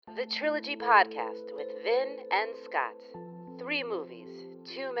The Trilogy Podcast with Vin and Scott. 3 movies,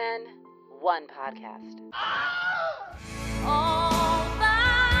 2 men, 1 podcast. All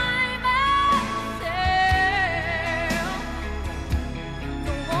by myself,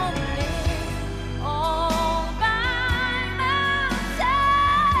 don't wanna live all by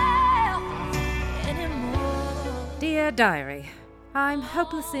myself anymore. Dear Diary, I'm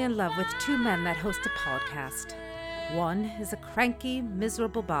hopelessly in love with 2 men that host a podcast. One is a cranky,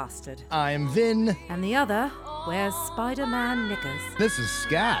 miserable bastard, I'm Vin. and the other wears Spider-Man knickers. This is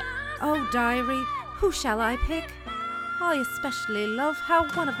Scott. Oh, Diary, who shall I pick? I especially love how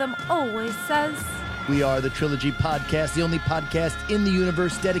one of them always says, We are the Trilogy Podcast, the only podcast in the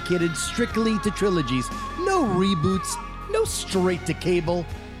universe dedicated strictly to trilogies. No reboots, no straight to cable.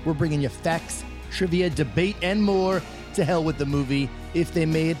 We're bringing you facts, trivia, debate, and more. To hell with the movie if they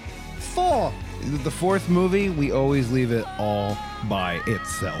made 4. The 4th movie, we always leave it all by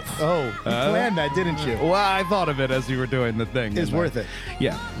itself. Oh, you planned that, didn't you? Well, I thought of it as you were doing the thing. It's worth it.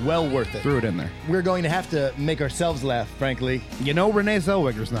 Yeah, Well worth it. threw it in there. We're going to have to make ourselves laugh, frankly. You know Renee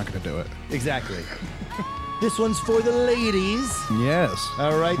Zellweger's not going to do it. Exactly. This one's for the ladies. Yes.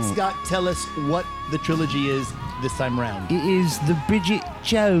 All right, Scott, tell us what the trilogy is this time round. It is the Bridget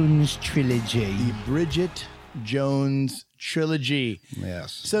Jones trilogy. The Bridget Jones trilogy.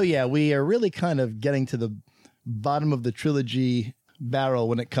 Yes. So yeah, we are really kind of getting to the bottom of the trilogy barrel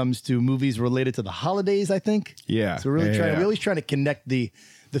when it comes to movies related to the holidays, I think. Yeah. So we're really Yeah. we always trying to connect the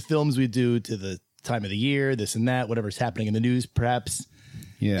films we do to the time of the year, this and that, whatever's happening in the news, perhaps.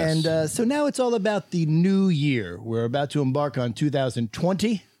 Yes. And so now it's all about the new year. We're about to embark on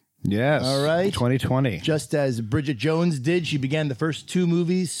 2020. yes. all right. 2020. Just as Bridget Jones did, she began the first 2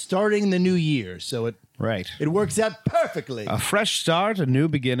 movies starting the new year. So it Right. works out perfectly. A fresh start, a new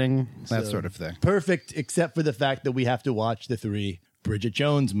beginning, that So, sort of thing. Perfect, except for the fact that we have to watch the 3 Bridget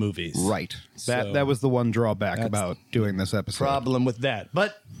Jones movies. Right. So- That was the one drawback That's about doing this episode. Problem with that.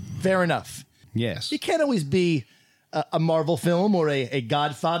 But fair enough. Yes. It can't always be a Marvel film or a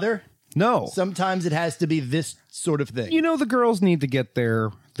Godfather. No. Sometimes it has to be this sort of thing. You know, the girls need to get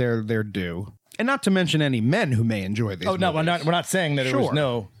their due. And not to mention any men who may enjoy these oh, no, we're movies. not saying that there was Sure.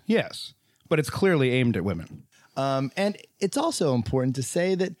 no. Yes. But it's clearly aimed at women. And it's also important to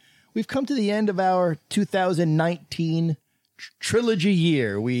say that we've come to the end of our 2019 trilogy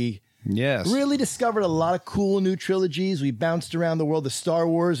year. We Yes. really discovered a lot of cool new trilogies. We bounced around the world of Star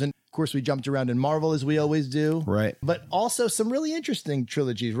Wars, and of course we jumped around in Marvel as we always do. Right. But also some really interesting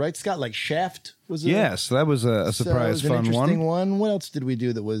trilogies, right, Scott? Like Shaft was Yes, that was a so it surprise was an fun interesting one. one. What else did we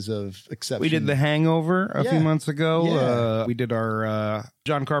do that was of exception? We did The Hangover a Yeah. few months ago. Yeah. We did our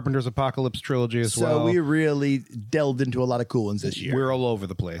John Carpenter's Apocalypse trilogy as So well. we really delved into a lot of cool ones this year. We're all over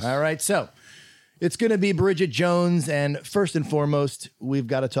the place. All right, so it's going to be Bridget Jones, and first and foremost, we've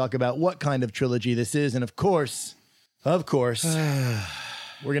got to talk about what kind of trilogy this is, and of course, we're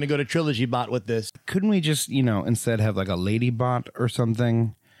going to go to Trilogy Bot with this. Couldn't we just, instead have like a lady bot or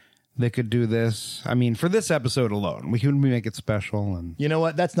something that could do this? I mean, for this episode alone, we couldn't make it special and You know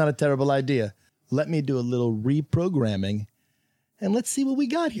what? That's not a terrible idea. Let me do a little reprogramming, and let's see what we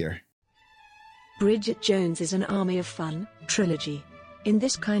got here. Bridget Jones is an Army of Fun trilogy. In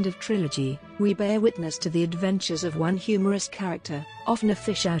this kind of trilogy, we bear witness to the adventures of one humorous character, often a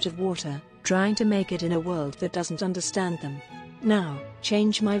fish out of water, trying to make it in a world that doesn't understand them. Now,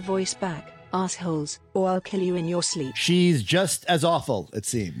 change my voice back, assholes, or I'll kill you in your sleep. She's just as awful, it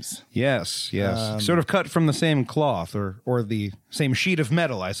seems. yes. Sort of cut from the same cloth or the same sheet of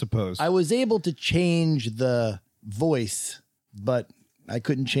metal, I suppose. I was able to change the voice, but I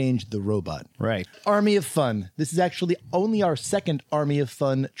couldn't change the robot. Right. Army of Fun. This is actually only our second Army of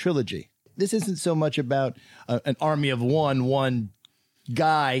Fun trilogy. This isn't so much about an army of one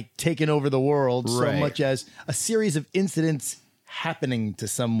guy taking over the world, so Right. much as a series of incidents happening to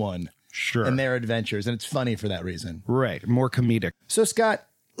someone Sure. and their adventures. And it's funny for that reason. Right. More comedic. So, Scott,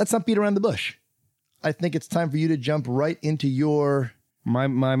 let's not beat around the bush. I think it's time for you to jump right into your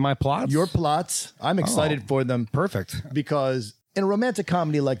My plots? plots. I'm excited for them. Perfect. Because in a romantic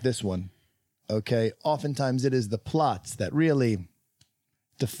comedy like this one, okay, oftentimes it is the plots that really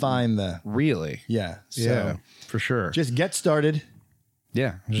define the, Really? yeah. So Yeah, for sure. just get started.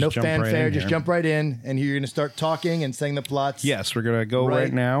 yeah. just No jump right fanfare. in Just here. jump right in. And you're going to start talking and saying the plots. Yes, we're going to go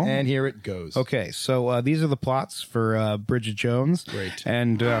right now. And here it goes. Okay, so these are the plots for Bridget Jones. Great.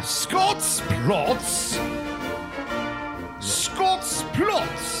 And Scott's plots. Scott's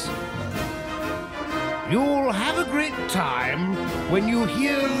plots. You'll have a great time when you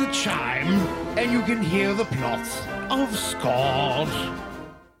hear the chime and you can hear the plots of Scott.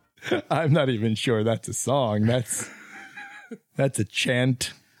 I'm not even sure that's a song. That's a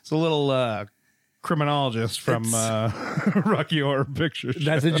chant. It's a little criminologist from Rocky Horror Picture Show.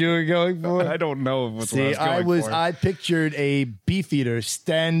 That's what you were going for? I don't know what See, I was going for. I pictured a beefeater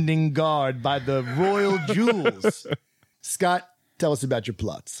standing guard by the royal jewels. Scott, tell us about your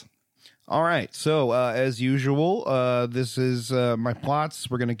plots. All right. So, as usual, this is my plots.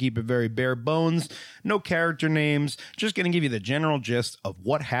 We're going to keep it very bare bones. No character names. Just going to give you the general gist of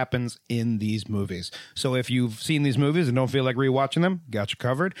what happens in these movies. So if you've seen these movies and don't feel like rewatching them, got you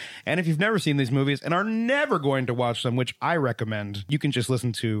covered. And if you've never seen these movies and are never going to watch them, which I recommend, you can just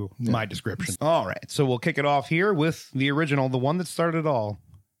listen to my description. All right. So we'll kick it off here with the original, the one that started it all.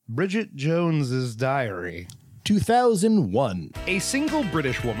 Bridget Jones's Diary. 2001. A single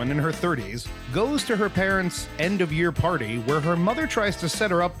British woman in her 30s goes to her parents' end-of-year party where her mother tries to set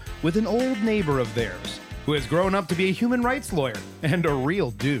her up with an old neighbor of theirs who has grown up to be a human rights lawyer and a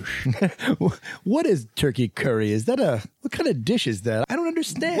real douche. What is turkey curry? Is that what kind of dish is that? I don't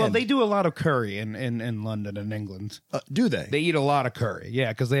understand. Well, they do a lot of curry in London and England. Do they? They eat a lot of curry, yeah,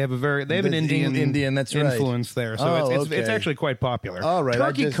 because they have an Indian that's right. influence there, so it's actually quite popular. All right,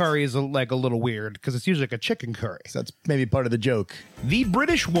 Turkey curry is like a little weird because it's usually like a chicken curry. So that's maybe part of the joke. The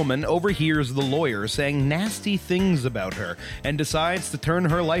British woman overhears the lawyer saying nasty things about her and decides to turn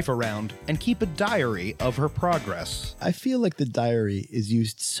her life around and keep a diary of her progress. I feel like the diary is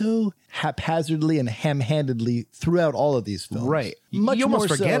used so haphazardly and ham-handedly throughout all of these films. Right. Much you almost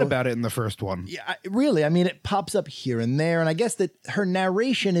more forget so- about it in the first one. Yeah, really. I mean, it pops up here and there, and I guess that her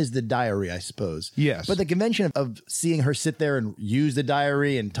narration is the diary, I suppose. Yes. But the convention of seeing her sit there and use the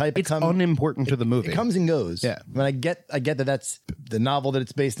diary and type It's unimportant to the movie. It comes and goes. Yeah. I mean, I get that that's the novel that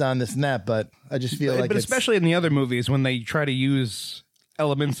it's based on, this and that, but I just feel like but it's, especially in the other movies when they try to use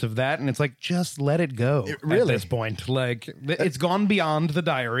elements of that, and it's like, just let it go. Really? At this point, like it's gone beyond the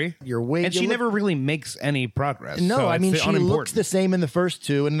diary. And she never really makes any progress. No, so I mean, it's she looks unimportant. the same in the first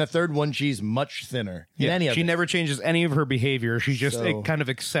two, and in the third one, she's much thinner. in any of she it. never changes any of her behavior. She just So- kind of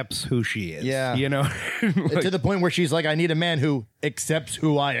accepts who she is. Yeah. You know? Like- to the point where she's like, I need a man who accepts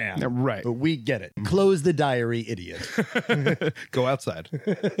who I am. Right. But we get it. Close the diary, idiot. Go outside.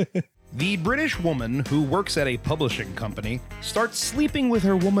 The British woman who works at a publishing company starts sleeping with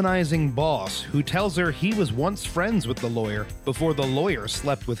her womanizing boss, who tells her he was once friends with the lawyer before the lawyer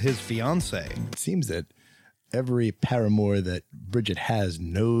slept with his fiancée. It seems that every paramour that Bridget has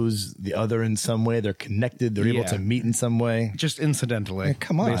knows the other in some way. They're connected. They're able Yeah. to meet in some way. Just incidentally.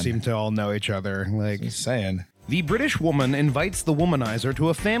 come on. They seem to all know each other. Like, Just saying. the British woman invites the womanizer to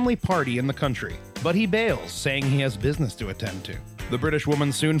a family party in the country, but he bails, saying he has business to attend to. The British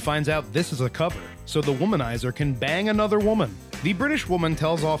woman soon finds out this is a cover, so the womanizer can bang another woman. The British woman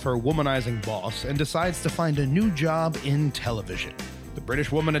tells off her womanizing boss and decides to find a new job in television. The British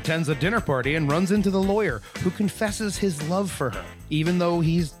woman attends a dinner party and runs into the lawyer, who confesses his love for her, even though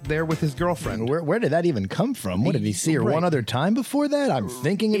he's there with his girlfriend. Where did that even come from? What, did he see her Right. one other time before that? I'm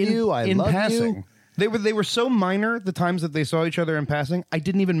thinking of you. I in love passing. you. They were so minor the times that they saw each other in passing. I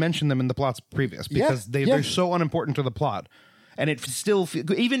didn't even mention them in the plots previous because Yeah. they're so unimportant to the plot. And it still,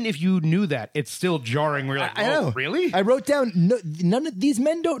 even if you knew that, it's still jarring. We're like, I know. oh, really? I wrote down, none of these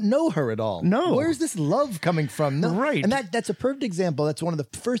men don't know her at all. No. Where's this love coming from? No. Right. And that's a perfect example. That's one of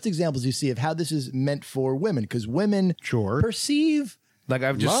the first examples you see of how this is meant for women, because women Sure. perceive. Like,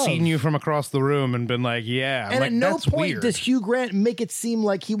 I've just Love. seen you from across the room and been like, yeah. I'm And like, at no that's point weird. does Hugh Grant make it seem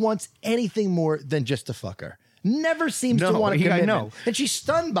like he wants anything more than just to fuck her. Never seems to No, want a I commitment. know. And she's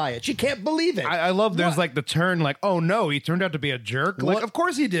stunned by it. She can't believe it. I love there's What? like the turn, like, oh no, he turned out to be a jerk. Like, What? of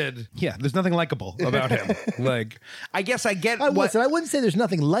course he did. Yeah, there's nothing likable about him. Like, I guess I get what Listen, I wouldn't say there's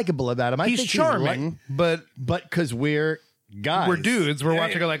nothing likable about him. I he's think charming, but but because we're guys. we're dudes. We're Yeah,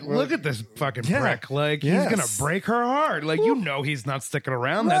 watching. Like, we're- look at this fucking Yeah. prick. Like, Yes. he's gonna break her heart. Like, you know, he's not sticking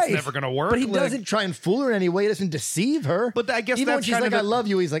around. That's Right. never gonna work. But he Like- doesn't try and fool her in any way. He doesn't deceive her. But I guess even when that's she's kind like, of "I the- love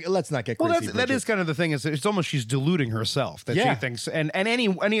you," he's like, "Let's not get Well, crazy." that Bridget." is kind of the thing. Is it's almost she's deluding herself that Yeah. she thinks, and any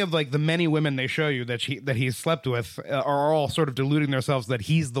of like the many women they show you that he's slept with are all sort of deluding themselves that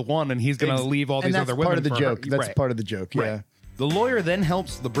he's the one and he's going to leave all and these that's other women. part of the for joke. her. That's Right. part of the joke. Right. Yeah. The lawyer then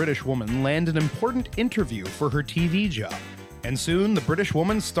helps the British woman land an important interview for her TV job. And soon the British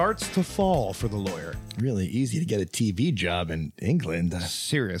woman starts to fall for the lawyer. Really easy to get a TV job in England.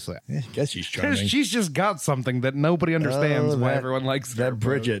 Seriously. I guess she's Because charming. she's just got something that nobody understands Oh, why that- everyone likes her. that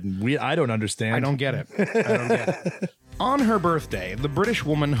Bridget. I don't understand. I don't get it. I don't get it. On her birthday, the British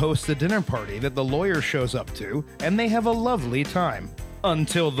woman hosts a dinner party that the lawyer shows up to, and they have a lovely time.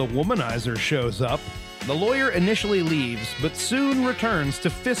 Until the womanizer shows up. The lawyer initially leaves, but soon returns to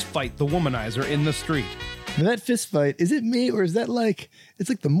fistfight the womanizer in the street. Now, that fist fight, is it me or is that like, it's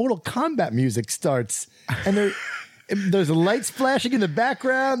like the Mortal Kombat music starts and There's lights flashing in the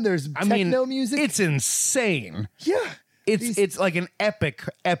background. There's techno music. It's insane. Yeah. It's like an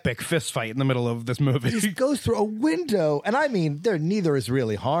epic fist fight in the middle of this He movie. goes through a window. And I mean, neither is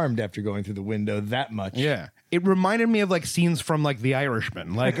really harmed after going through the window that much. Yeah. It reminded me of like scenes from like The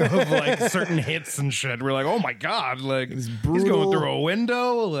Irishman, like of like certain hits and shit. We're like, oh my God, like he's brutal. going through a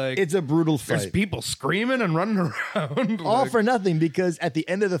window. Like It's a brutal there's fight. people screaming and running around. All like- for nothing, because at the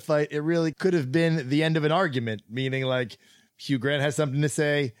end of the fight, it really could have been the end of an argument, meaning like Hugh Grant has something to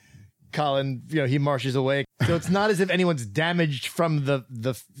say. Colin, he marshes away. So it's not as if anyone's damaged from the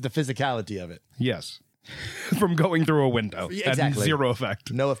physicality of it. Yes. From going through a window. Yeah, And exactly. zero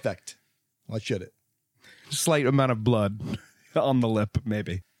effect. No effect. Why should it? Slight amount of blood on the lip,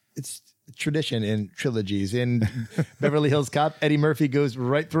 maybe. It's tradition in trilogies. In Beverly Hills Cop, Eddie Murphy goes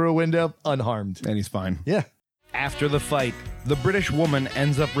right through a window unharmed. And he's fine. Yeah. After the fight, the British woman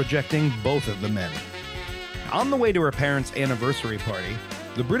ends up rejecting both of the men. On the way to her parents' anniversary party,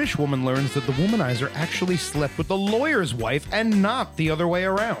 the British woman learns that the womanizer actually slept with the lawyer's wife and not the other way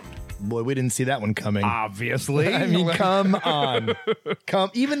around. Boy, we didn't see that one coming. Obviously. I mean, come on.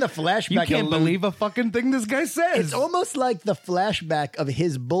 Even the flashback. you can't believe a fucking thing this guy says. It's almost like the flashback of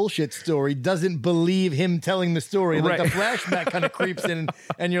his bullshit story doesn't believe him telling the story. Like Right. the flashback kind of creeps in,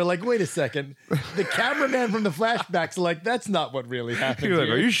 and you're like, wait a second. The cameraman from the flashback's like, that's not what really happened. You're like,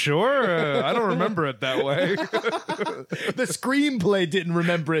 here. are you sure? I don't remember it that way. The screenplay didn't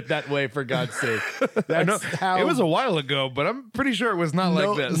remember it that way, for God's sake. I know. That's how It was a while ago, but I'm pretty sure it was not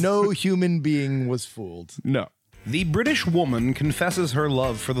like this. No human being was fooled. No. The British woman confesses her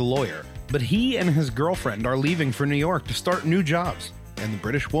love for the lawyer, but he and his girlfriend are leaving for New York to start new jobs, and the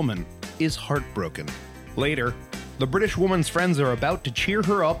British woman is heartbroken. Later, the British woman's friends are about to cheer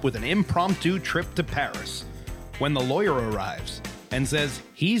her up with an impromptu trip to Paris when the lawyer arrives and says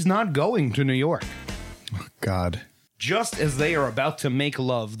he's not going to New York. God. Just as they are about to make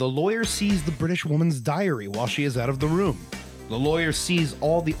love, the lawyer sees the British woman's diary while she is out of the room. The lawyer sees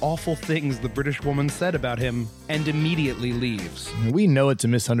all the awful things the British woman said about him and immediately leaves. We know it's a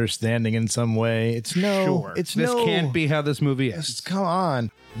misunderstanding in some way. It's no. It's this no. can't be how this movie is. Come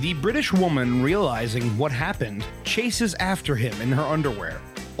on. The British woman, realizing what happened, chases after him in her underwear,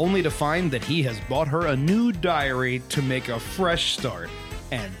 only to find that he has bought her a new diary to make a fresh start,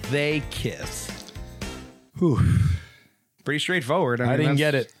 and they kiss. Whew. Pretty straightforward. I didn't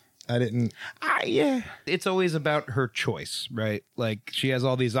get it. I didn't. Yeah. It's always about her choice, right? Like, she has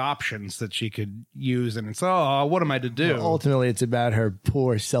all these options that she could use, and it's, oh, what am I to do? Ultimately, it's about her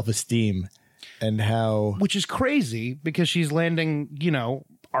poor self-esteem and how. Which is crazy because she's landing,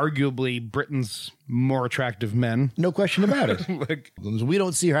 arguably Britain's more attractive men. No question about it. Like, We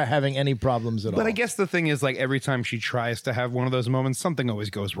don't see her having any problems at all. but I guess the thing is, like, every time she tries to have one of those moments, something always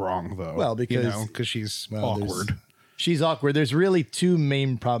goes wrong, though. Well, because- because she's Well, there's- awkward. She's awkward. There's really two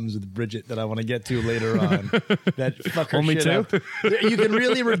main problems with Bridget that I want to get to later on. That fuck her Only shit two? up. You can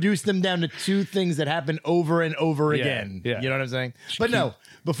really reduce them down to two things that happen over and over Yeah, again. yeah. You know what I'm saying? But no,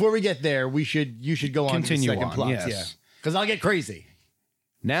 before we get there, you should go on Continue to the second on, plot. yes. Yeah, because I'll get crazy.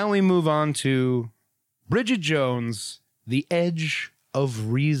 Now we move on to Bridget Jones, The Edge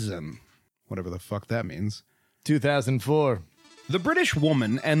of Reason. Whatever the fuck that means. 2004. The British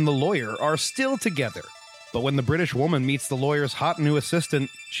woman and the lawyer are still together. But when the British woman meets the lawyer's hot new assistant,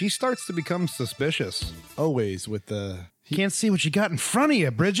 she starts to become suspicious. Always with the. You can't see what you got in front of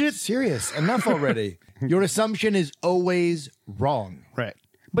you, Bridget. Serious. Enough already. Your assumption is always wrong. Right.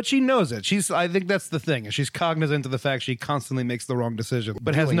 But she knows it. I think that's the thing. She's cognizant of the fact she constantly makes the wrong decision,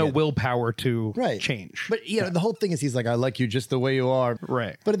 but has Doing no it. willpower to Right. change. But, the whole thing is he's like, I like you just the way you are.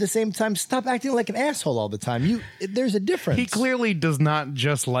 Right. But at the same time, stop acting like an asshole all the time. There's a difference. He clearly does not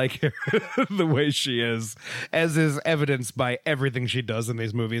just like her the way she is, as is evidenced by everything she does in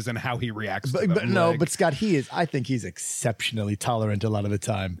these movies and how he reacts to them. But no, Like, but Scott, I think he's exceptionally tolerant a lot of the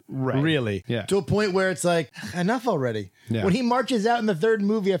time. Right. Really. Yeah. To a point where it's like, enough already. Yeah. When he marches out in the third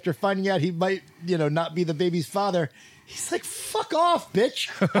movie after finding out he might, not be the baby's father, he's like, fuck off, bitch.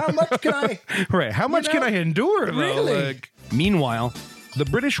 How much can I? right. How much can I endure, though? Really? Meanwhile, the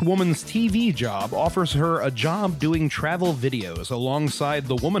British woman's TV job offers her a job doing travel videos alongside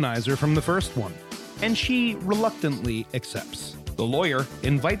the womanizer from the first one, and she reluctantly accepts. The lawyer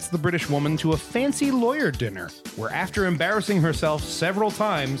invites the British woman to a fancy lawyer dinner, where after embarrassing herself several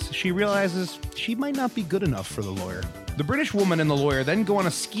times, she realizes she might not be good enough for the lawyer. The British woman and the lawyer then go on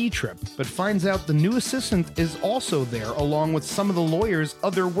a ski trip, but finds out the new assistant is also there along with some of the lawyer's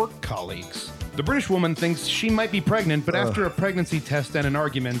other work colleagues. The British woman thinks she might be pregnant, but after a pregnancy test and an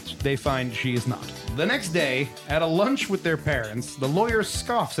argument, they find she is not. The next day, at a lunch with their parents, the lawyer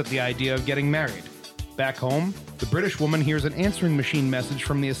scoffs at the idea of getting married. Back home, the British woman hears an answering machine message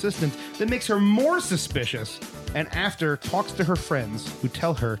from the assistant that makes her more suspicious, and after talks to her friends who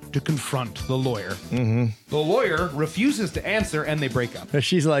tell her to confront the lawyer. Mm-hmm. The lawyer refuses to answer, and they break up.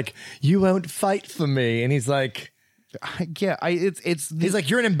 She's like, "You won't fight for me," and he's like, He's like,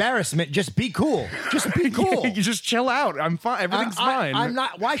 "You're an embarrassment. Just be cool. Just be cool. You just chill out. I'm fine. Everything's fine. I'm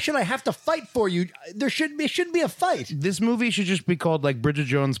not. Why should I have to fight for you? It shouldn't be a fight." This movie should just be called like Bridget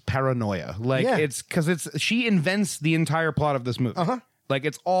Jones' Paranoia. Like it's because she invents the entire plot of this movie. Like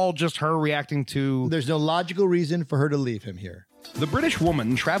it's all just her reacting to. There's no logical reason for her to leave him here. The British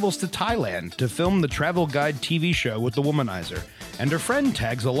woman travels to Thailand to film the travel guide TV show with the Womanizer, and her friend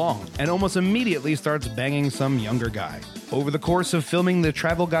tags along and almost immediately starts banging some younger guy. Over the course of filming the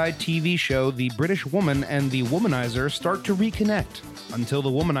travel guide TV show, the British woman and the Womanizer start to reconnect, until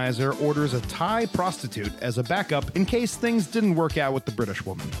the Womanizer orders a Thai prostitute as a backup in case things didn't work out with the British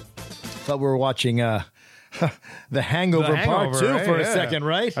woman. Thought we were watching The Hangover Part 2 for a second,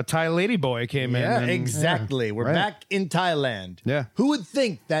 right? A Thai ladyboy came in. Yeah, exactly. We're back in Thailand. Yeah. Who would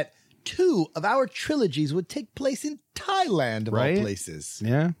think that 2 of our trilogies would take place in Thailand, of all places?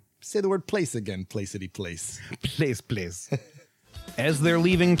 Yeah. Say the word place again, placity place. Place. As they're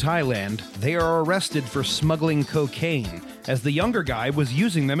leaving Thailand, they are arrested for smuggling cocaine, as the younger guy was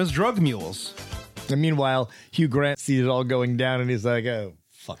using them as drug mules. And meanwhile, Hugh Grant sees it all going down, and he's like, "Oh,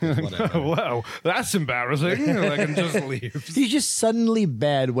 fuck it, whatever." Whoa, that's embarrassing. I can just leave. He's just suddenly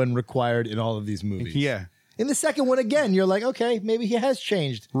bad when required in all of these movies. Yeah. In the second one, again, you're like, okay, maybe he has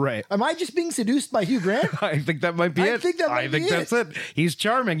changed. Right. Am I just being seduced by Hugh Grant? I think that might be it. I think that's it. He's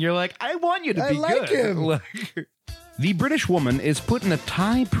charming. You're like, I want you to be like good. him. The British woman is put in a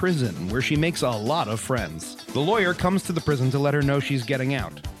Thai prison where she makes a lot of friends. The lawyer comes to the prison to let her know she's getting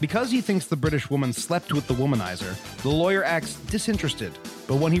out. Because he thinks the British woman slept with the Womanizer, the lawyer acts disinterested.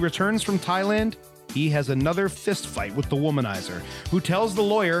 But when he returns from Thailand, he has another fist fight with the Womanizer, who tells the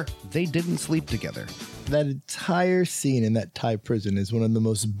lawyer they didn't sleep together. That entire scene in that Thai prison is one of the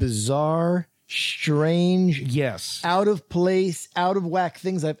most bizarre, strange, out of place, out of whack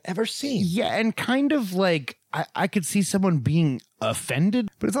things I've ever seen. Yeah, and kind of like, I could see someone being offended,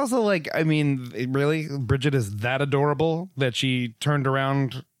 but it's also like, I mean, really, Bridget is that adorable that she turned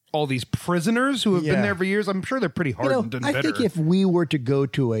around all these prisoners who have been there for years. I'm sure they're pretty hardened and bitter. I think if we were to go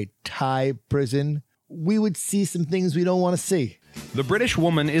to a Thai prison, we would see some things we don't want to see. The British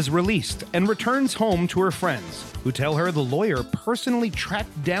woman is released and returns home to her friends, who tell her the lawyer personally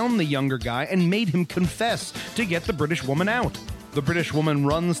tracked down the younger guy and made him confess to get the British woman out. The British woman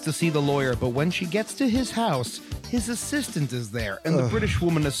runs to see the lawyer, but when she gets to his house, his assistant is there, and the British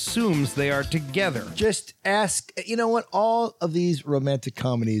woman assumes they are together. Just ask, you know what? All of these romantic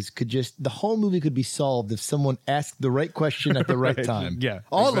comedies could just, the whole movie could be solved if someone asked the right question at the right time. Yeah.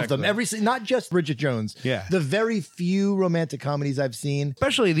 All of them, not just Bridget Jones. Yeah. The very few romantic comedies I've seen.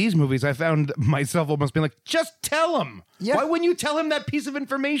 Especially these movies, I found myself almost being like, just tell him. Yeah. Why wouldn't you tell him that piece of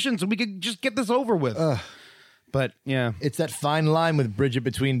information so we could just get this over with? But, yeah. It's that fine line with Bridget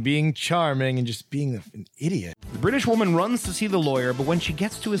between being charming and just being an idiot. The British woman runs to see the lawyer, but when she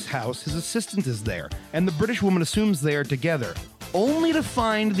gets to his house, his assistant is there, and the British woman assumes they are together, only to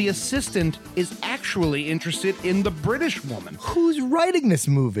find the assistant is actually interested in the British woman. Who's writing this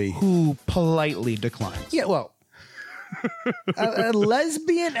movie? Who politely declines. Yeah, well, a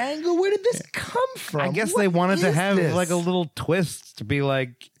lesbian angle? Where did this come from? I guess What they wanted to is have this? like a little twist to be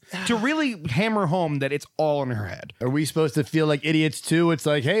like, to really hammer home that it's all in her head. Are we supposed to feel like idiots too? It's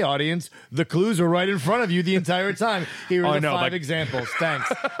like, hey, audience, the clues are right in front of you the entire time. Here are the 5 examples.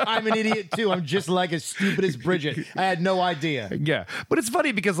 Thanks. I'm an idiot too. I'm just like as stupid as Bridget. I had no idea. Yeah. But it's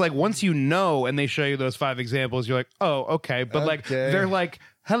funny because like once you know and they show you those 5 examples, you're like, oh, okay. But like they're like,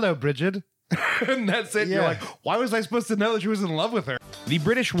 hello, Bridget. And that's it. Yeah. You're like, why was I supposed to know that she was in love with her? The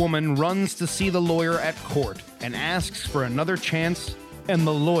British woman runs to see the lawyer at court and asks for another chance, and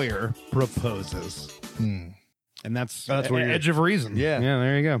the lawyer proposes. And that's weird. Edge of Reason. Yeah. Yeah,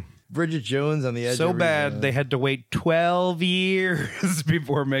 there you go. Bridget Jones on the edge. So of bad reason. they had to wait 12 years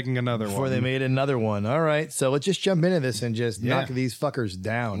before making another one. Before they made another one. All right. So let's just jump into this and just knock these fuckers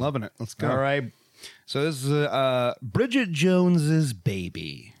down. Loving it. Let's go. All right. So this is Bridget Jones's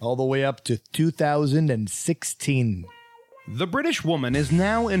Baby. All the way up to 2016. The British woman is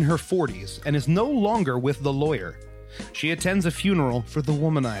now in her 40s and is no longer with the lawyer. She attends a funeral for the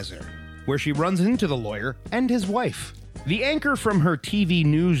Womanizer, where she runs into the lawyer and his wife. The anchor from her TV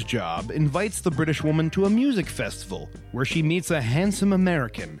news job invites the British woman to a music festival, where she meets a handsome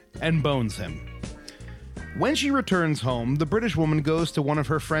American and bones him. When she returns home, the British woman goes to one of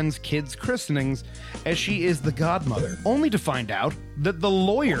her friend's kids' christenings as she is the godmother, only to find out that the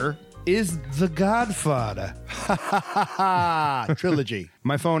lawyer is The Godfather. Trilogy.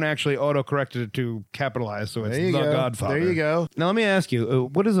 My phone actually auto-corrected it to capitalize, so it's There you The go. Godfather. There you go. Now, let me ask you,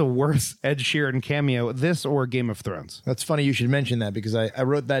 what is a worse Ed Sheeran cameo, this or Game of Thrones? That's funny you should mention that because I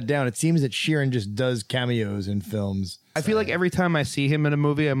wrote that down. It seems that Sheeran just does cameos in films. I feel like every time I see him in a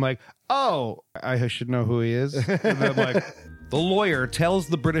movie, I'm like, oh, I should know who he is. And I'm like, the lawyer tells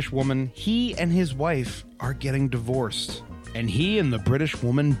the British woman he and his wife are getting divorced. And he and the British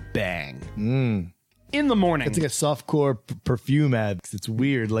woman bang. In the morning. It's like a softcore perfume ad. It's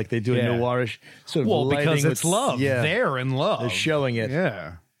weird, like they do Yeah. a noirish sort of Well, lighting because with- it's love. Yeah, They're in love. they're showing it.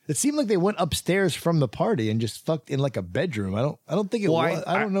 Yeah. It seemed like they went upstairs from the party and just fucked in like a bedroom. I don't think it was.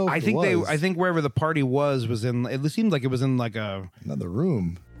 I don't know. If I think it was. I think wherever the party was in. It seemed like it was in like a. another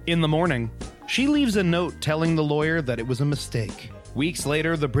room. In the morning, she leaves a note telling the lawyer that it was a mistake. Weeks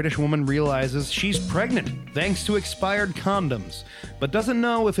later, the British woman realizes she's pregnant thanks to expired condoms, but doesn't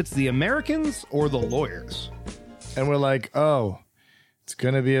know if it's the Americans or the lawyers. And we're like, oh, it's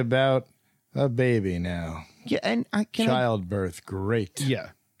gonna be about a baby now. Yeah, and Childbirth, great. Yeah.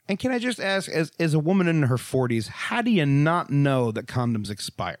 And can I just ask, as a woman in her 40s, how do you not know that condoms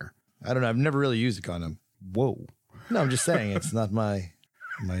expire? I don't know. I've never really used a condom. Whoa. No, I'm just saying it's not my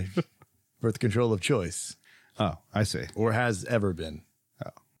birth control of choice, Oh, I see. or has ever been.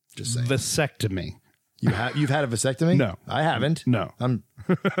 Oh. Just saying. Vasectomy. You've had a vasectomy? No. I haven't. No. Are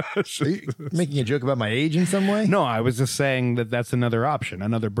you making a joke about my age in some way? No, I was just saying that that's another option,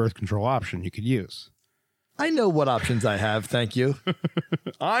 another birth control option you could use. I know what options I have. Thank you.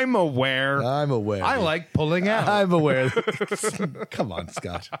 I'm aware. I'm aware. I like pulling out. I'm aware. Come on,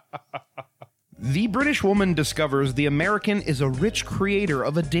 Scott. The British woman discovers the American is a rich creator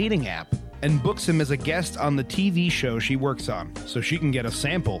of a dating app and books him as a guest on the TV show she works on so she can get a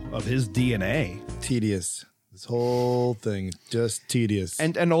sample of his DNA. Tedious. This whole thing, just tedious.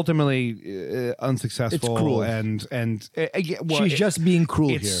 And ultimately unsuccessful. It's cruel. And well, she's just being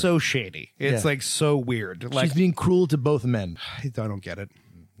cruel it's here. so shady. It's Yeah. like so weird. Like She's being cruel to both men. I don't get it.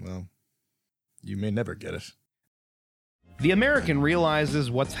 Well, you may never get it. The American realizes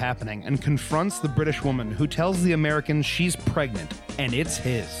what's happening and confronts the British woman, who tells the American she's pregnant and it's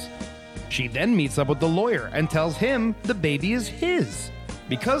his. She then meets up with the lawyer and tells him the baby is his.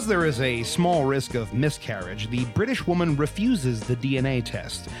 Because there is a small risk of miscarriage, the British woman refuses the DNA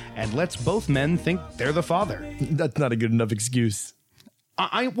test and lets both men think they're the father. That's not a good enough excuse.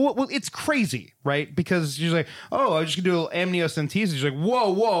 Well, it's crazy, right? Because she's like, oh, I'm just going to do a little amniocentesis. She's like,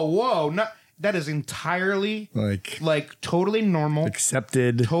 whoa. Not, that is entirely, like totally normal.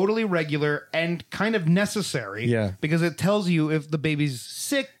 Accepted. Totally regular and kind of necessary. Yeah. Because it tells you if the baby's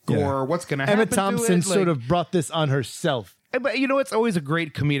sick Yeah. or what's going to happen Emma Thompson to it. sort of brought this on herself. But you know, it's always a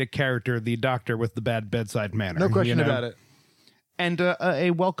great comedic character, the doctor with the bad bedside manner. No question you know? about it. And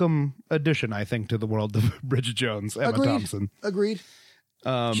a welcome addition, I think, to the world of Bridget Jones, Emma Thompson. Agreed.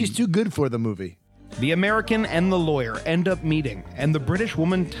 She's too good for the movie. The American and the lawyer end up meeting, and the British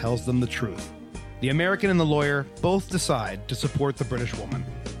woman tells them the truth. The American and the lawyer both decide to support the British woman.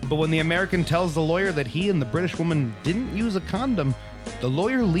 But when the American tells the lawyer that he and the British woman didn't use a condom, the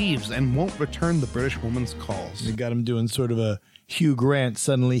lawyer leaves and won't return the British woman's calls. You got him doing sort of a Hugh Grant.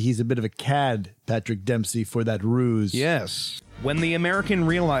 Suddenly he's a bit of a cad, Patrick Dempsey, for that ruse. Yes. When the American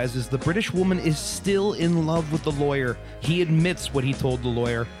realizes the British woman is still in love with the lawyer, he admits what he told the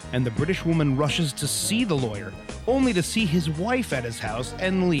lawyer, and the British woman rushes to see the lawyer, only to see his wife at his house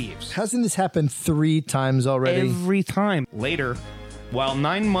and leaves. Hasn't this happened 3 times already? Every time. Later, while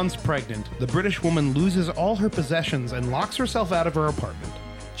 9 months pregnant, the British woman loses all her possessions and locks herself out of her apartment.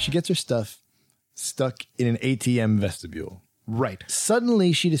 She gets her stuff stuck in an ATM vestibule. Right.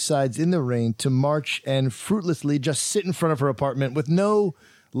 Suddenly, she decides in the rain to march and fruitlessly just sit in front of her apartment with no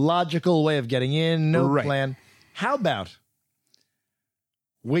logical way of getting in, no Right. plan. How about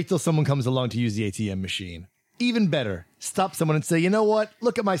wait till someone comes along to use the ATM machine? Even better, stop someone and say, you know what?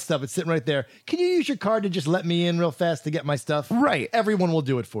 Look at my stuff. It's sitting right there. Can you use your card to just let me in real fast to get my stuff? Right. Everyone will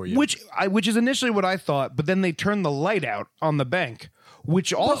do it for you. Which is initially what I thought, but then they turn the light out on the bank,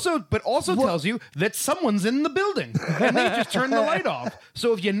 which also tells you that someone's in the building, and they just turn the light off.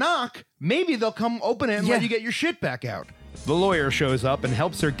 So if you knock, maybe they'll come open it and let you get your shit back out. The lawyer shows up and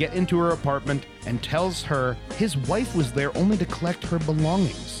helps her get into her apartment and tells her his wife was there only to collect her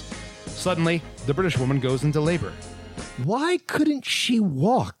belongings. Suddenly, the British woman goes into labor. Why couldn't she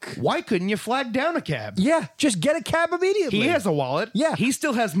walk? Why couldn't you flag down a cab? Yeah, just get a cab immediately. He has a wallet. Yeah. He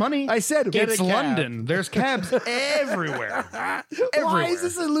still has money. I said get it's a cab. London. There's cabs everywhere. Why Everywhere. is the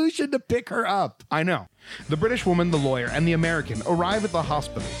solution to pick her up? I know. The British woman, the lawyer, and the American arrive at the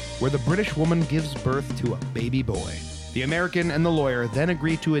hospital, where the British woman gives birth to a baby boy. The American and the lawyer then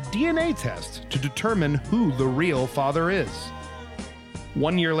agree to a DNA test to determine who the real father is.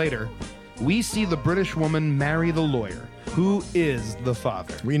 1 year later, we see the British woman marry the lawyer, who is the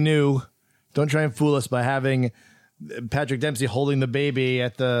father. We knew. Don't try and fool us by having Patrick Dempsey holding the baby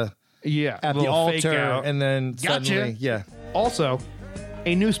at the little fake altar, out. and then Gotcha. suddenly, yeah. Also,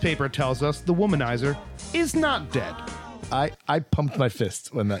 a newspaper tells us the womanizer is not dead. I pumped my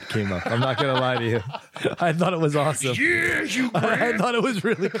fist when that came up. I'm not going to lie to you. I thought it was awesome. Yes, you I thought it was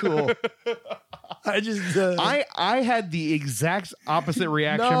really cool. I just... I had the exact opposite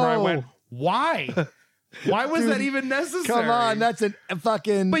reaction where I went, why? Why was that even necessary? Come on, that's a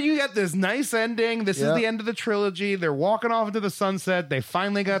fucking... But you get this nice ending. This is the end of the trilogy. They're walking off into the sunset. They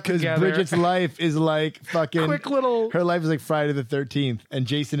finally got together. Bridget's life is like fucking... Quick little... Her life is like Friday the 13th, and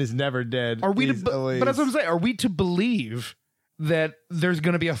Jason is never dead. Are we He's always... But that's what I'm saying. Are we to believe that there's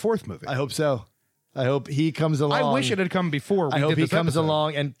going to be a fourth movie? I hope so. I hope he comes along. I wish it had come before. I hope he comes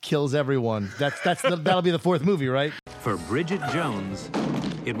along and kills everyone. That'll be the fourth movie, right? For Bridget Jones,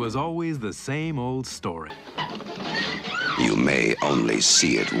 it was always the same old story. You may only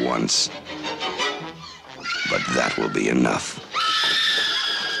see it once, but that will be enough.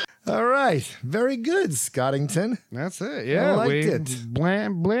 All right. Very good, Scottington. That's it. Yeah. I liked it.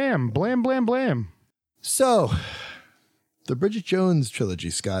 Blam, blam, blam, blam, blam. So, the Bridget Jones trilogy,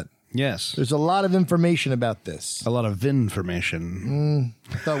 Scott. Yes. There's a lot of information about this. A lot of information.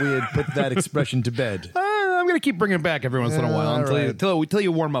 I thought we had put that expression to bed. I'm going to keep bringing it back every once in a while All right. until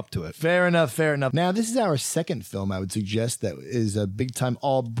you warm up to it. Fair enough, fair enough. Now, this is our second film, I would suggest, that is a big-time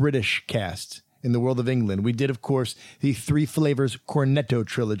all-British cast in the world of England. We did, of course, the Three Flavors Cornetto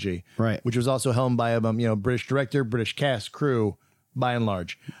trilogy, right? Which was also helmed by a British director, British cast, crew, by and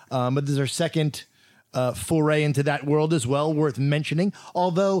large. But this is our second foray into that world as well, worth mentioning.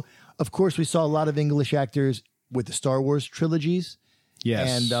 Although, of course, we saw a lot of English actors with the Star Wars trilogies.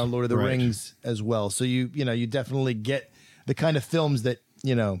 Yes. And Lord of the Rings as well. So you definitely get the kind of films that,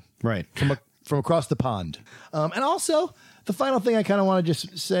 from across the pond. And also, the final thing I kind of want to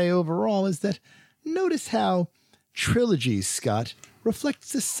just say overall is that notice how trilogies, Scott, reflect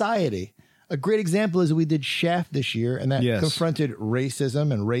society. A great example is we did Shaft this year, and that confronted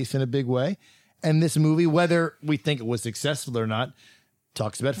racism and race in a big way. And this movie, whether we think it was successful or not,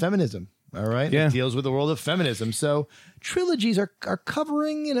 talks about feminism. All right. Yeah. It deals with the world of feminism. So trilogies are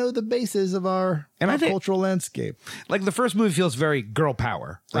covering, the bases of our cultural landscape. Like the first movie feels very girl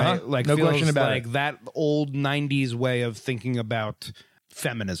power, right? Uh-huh. Like No feels question about like it. that old 90s way of thinking about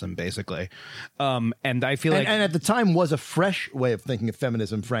feminism, basically. And I feel And at the time was a fresh way of thinking of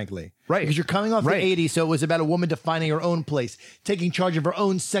feminism, frankly. Right. Because you're coming off Right. the 80s, so it was about a woman defining her own place, taking charge of her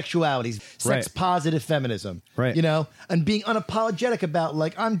own sexuality, sex-positive feminism. Right. And being unapologetic about,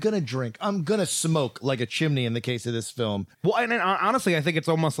 like, I'm going to drink, I'm going to smoke like a chimney in the case of this film. Well, and honestly, I think it's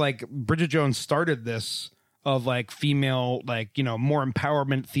almost like Bridget Jones started this of like female, more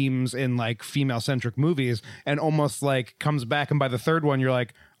empowerment themes in like female centric movies, and almost like comes back. And by the third one, you're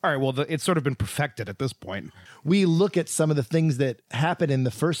like, all right, well, it's sort of been perfected at this point. We look at some of the things that happened in the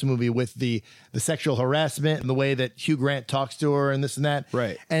first movie with the sexual harassment and the way that Hugh Grant talks to her and this and that.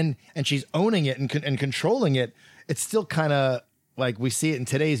 Right. And she's owning it and controlling it. It's still kind of like we see it in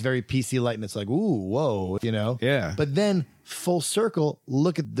today's very PC light, and it's like, ooh, whoa, Yeah. But then full circle,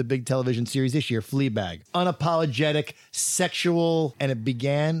 look at the big television series this year, Fleabag. Unapologetic, sexual, and it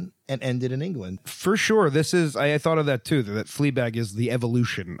began and ended in England. For sure, this is, I thought of that too, that Fleabag is the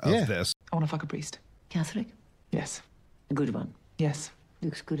evolution of this. I want to fuck a priest. Catholic? Yes. A good one. Yes.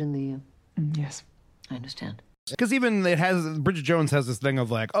 Looks good in the... Yes. I understand. Because even Bridget Jones has this thing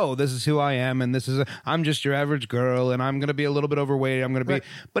of like, oh, this is who I am, and I'm just your average girl, and I'm going to be a little bit overweight, I'm going to be,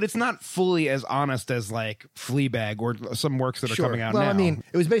 but it's not fully as honest as like Fleabag or some works that are coming out now. Well, I mean,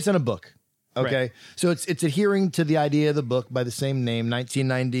 it was based on a book. Okay. Right. So it's adhering to the idea of the book by the same name.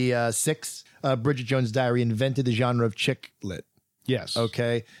 1996, Bridget Jones' Diary invented the genre of chick lit. Yes.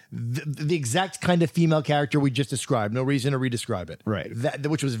 Okay. The exact kind of female character we just described. No reason to redescribe it. Right.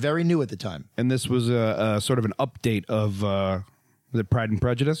 Which was very new at the time. And this was a sort of an update of the Pride and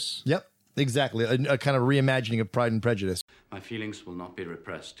Prejudice. Yep. Exactly. A kind of reimagining of Pride and Prejudice. My feelings will not be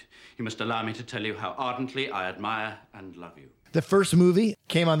repressed. You must allow me to tell you how ardently I admire and love you. The first movie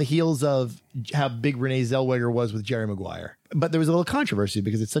came on the heels of how big Renee Zellweger was with Jerry Maguire. But there was a little controversy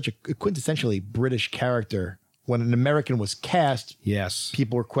because it's such a quintessentially British character. When an American was cast,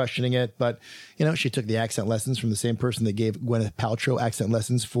 people were questioning it. But, she took the accent lessons from the same person that gave Gwyneth Paltrow accent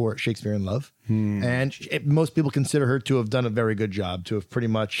lessons for Shakespeare in Love. And most people consider her to have done a very good job, to have pretty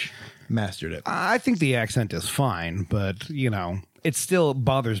much mastered it. I think the accent is fine, but, it still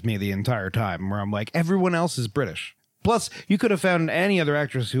bothers me the entire time where I'm like, everyone else is British. Plus, you could have found any other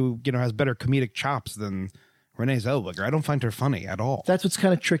actress who, has better comedic chops than Renee Zellweger. I don't find her funny at all. That's what's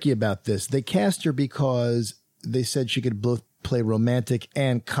kind of tricky about this. They cast her because they said she could both play romantic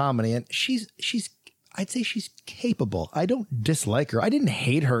and comedy, and I'd say she's capable. I don't dislike her. I didn't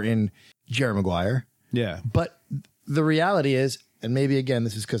hate her in Jerry Maguire. Yeah. But the reality is, and maybe again,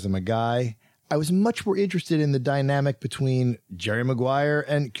 this is because I'm a guy, I was much more interested in the dynamic between Jerry Maguire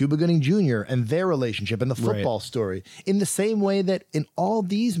and Cuba Gooding Jr. and their relationship and the football story. In the same way that in all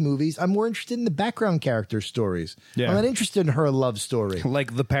these movies, I'm more interested in the background character stories. Yeah. I'm not interested in her love story.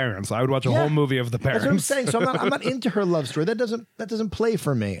 Like The Parents. I would watch a whole movie of The Parents. That's what I'm saying. So I'm not into her love story. That doesn't play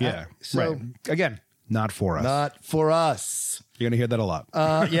for me. Yeah. So right. Again, not for us. Not for us. You're going to hear that a lot.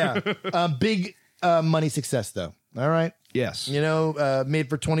 Yeah. Big money success, though. All right. Yes. Made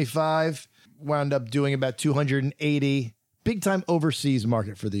for 25, wound up doing about 280. Big time overseas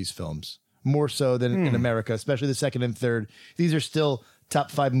market for these films. More so than in America, especially the second and third. These are still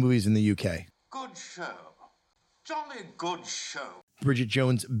top 5 movies in the UK. Good show. Jolly good show. Bridget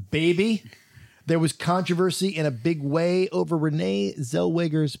Jones' Baby. There was controversy in a big way over Renee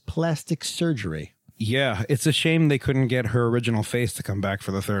Zellweger's plastic surgery. Yeah, it's a shame they couldn't get her original face to come back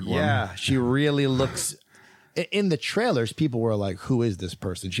for the third one. Yeah, she really looks... In the trailers, people were like, who is this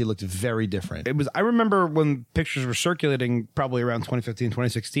person? She looked very different. I remember when pictures were circulating probably around 2015,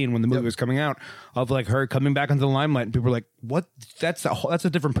 2016, when the movie was coming out, of like her coming back into the limelight, and people were like, what? That's a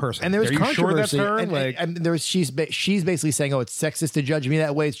different person. And there was Are you controversy. sure that's her? And there was, she's basically saying, oh, it's sexist to judge me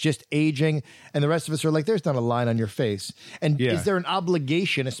that way. It's just aging. And the rest of us are like, there's not a line on your face. And is there an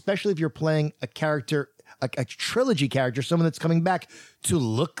obligation, especially if you're playing a character, a trilogy character, someone that's coming back, to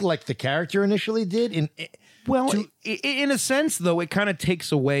look like the character initially did? Well, in a sense, though, it kind of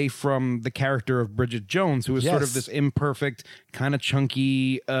takes away from the character of Bridget Jones, who is sort of this imperfect, kind of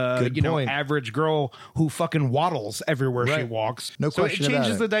chunky, average girl who fucking waddles everywhere she walks. No question about it. So it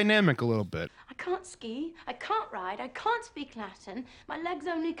changes the dynamic a little bit. I can't ski, I can't ride, I can't speak Latin, my legs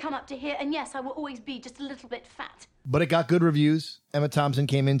only come up to here, and yes, I will always be just a little bit fat. But it got good reviews. Emma Thompson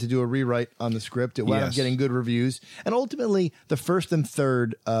came in to do a rewrite on the script. It wound up getting good reviews. And ultimately, the first and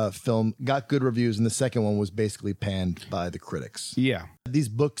third film got good reviews, and the second one was basically panned by the critics. Yeah. These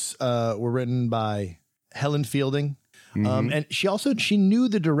books were written by Helen Fielding. And she knew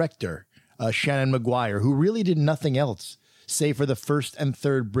the director, Shannon Maguire, who really did nothing else, save for the first and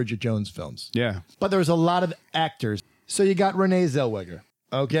third Bridget Jones films. Yeah. But there was a lot of actors. So you got Renee Zellweger.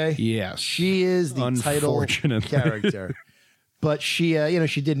 Okay. Yes. She is the title character. But she,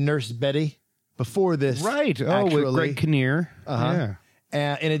 she did Nurse Betty before this. Right. Oh, with Greg Kinnear. Yeah.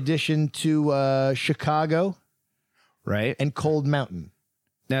 In addition to Chicago. Right. And Cold Mountain.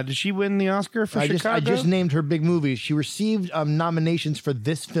 Now, did she win the Oscar for Chicago? I just named her big movies. She received nominations for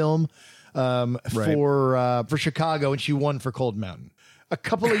this film for Chicago, and she won for Cold Mountain. A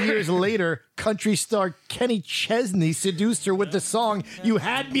couple of years later, country star Kenny Chesney seduced her with the song "You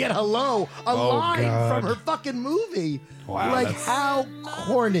Had Me at Hello," a line from her fucking movie. Wow, like, how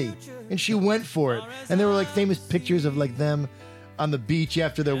corny. And she went for it. And there were like famous pictures of like them on the beach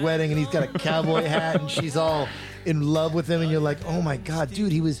after their wedding, and he's got a cowboy hat, and she's all in love with him, and you're like, oh my God,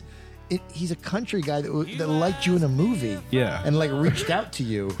 dude, he's a country guy that liked you in a movie. Yeah. And like reached out to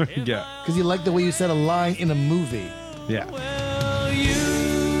you. Yeah. Because he liked the way you said a line in a movie. Yeah. Well, you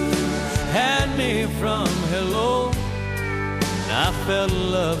had me from hello, and I felt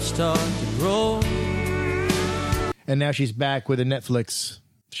love start to grow. And now she's back with a Netflix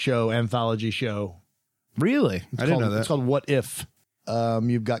show, anthology show. Really? I didn't know that. It's called What If.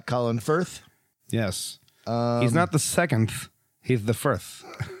 You've got Colin Firth. Yes. He's not the second. He's the first.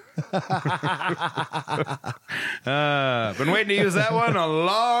 Been waiting to use that one a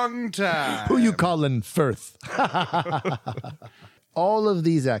long time. Who you calling Firth? All of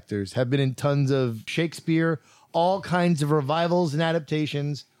these actors have been in tons of Shakespeare, all kinds of revivals and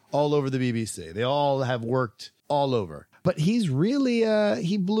adaptations all over the BBC. They all have worked all over. But he's really,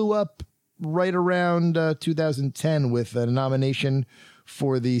 he blew up right around 2010 with a nomination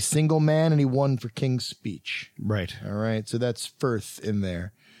for The Single Man, and he won for King's Speech. Right. All right, so that's Firth in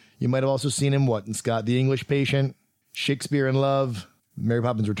there. You might have also seen him, in Scott? The English Patient, Shakespeare in Love, Mary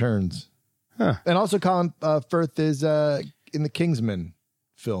Poppins Returns. Huh. And also Colin Firth is in the Kingsman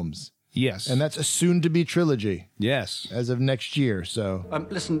films. Yes. And that's a soon-to-be trilogy. Yes. As of next year, so...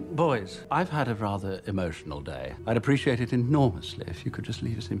 Listen, boys, I've had a rather emotional day. I'd appreciate it enormously if you could just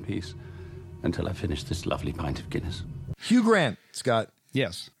leave us in peace until I finish this lovely pint of Guinness. Hugh Grant, Scott.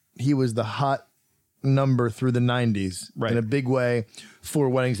 Yes. He was the hot number through the 90s in a big way. 4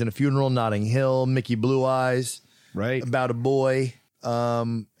 Weddings and a Funeral, Notting Hill, Mickey Blue Eyes. Right. About a Boy.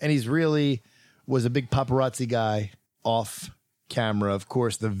 And he's really was a big paparazzi guy off camera. Of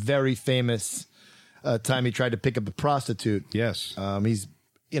course, the very famous time he tried to pick up a prostitute. Yes. He's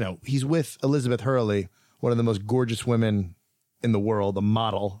with Elizabeth Hurley, one of the most gorgeous women in the world, a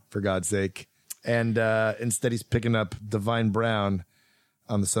model, for God's sake. And instead he's picking up Divine Brown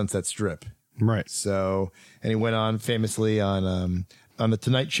on the Sunset Strip. Right. So, and he went on famously on The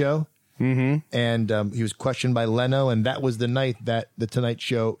Tonight Show. Mm-hmm. And he was questioned by Leno, and that was the night that The Tonight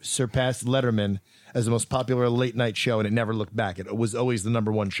Show surpassed Letterman as the most popular late night show, and it never looked back. It was always the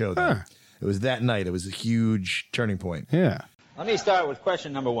number one show then. Huh. It was that night. It was a huge turning point. Yeah. Let me start with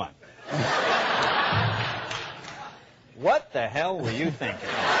question number 1. What the hell were you thinking?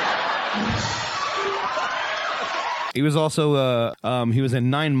 He was also, he was in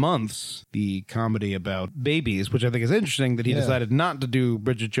 9 Months, the comedy about babies, which I think is interesting that he decided not to do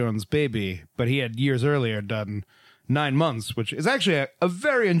Bridget Jones' Baby, but he had years earlier done 9 Months, which is actually a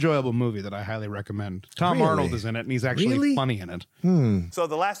very enjoyable movie that I highly recommend. Tom Arnold is in it, and he's actually funny in it. So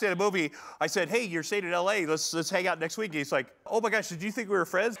the last day of the movie, I said, hey, you're staying in L.A., let's hang out next week. And he's like, oh my gosh, did you think we were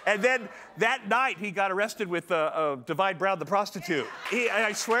friends? And then that night, he got arrested with Divine Brown, the prostitute.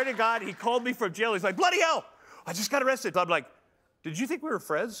 I swear to God, he called me from jail. He's like, bloody hell, I just got arrested. I'm like, did you think we were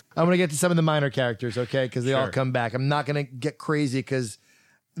friends? I'm going to get to some of the minor characters, okay, because they all come back. I'm not going to get crazy because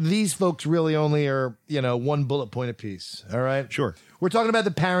these folks really only are, one bullet point apiece, all right? Sure. We're talking about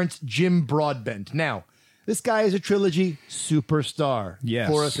the parents, Jim Broadbent. Now, this guy is a trilogy superstar. Yes.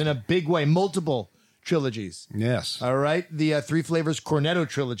 For us in a big way, multiple trilogies. Yes. All right? The Three Flavors Cornetto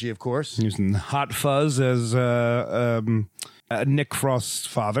trilogy, of course. He was in Hot Fuzz as Nick Frost's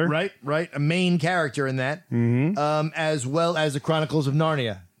father. Right. A main character in that. Mm-hmm. As well as the Chronicles of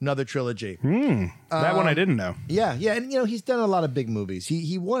Narnia, another trilogy. That one I didn't know. Yeah, and he's done a lot of big movies.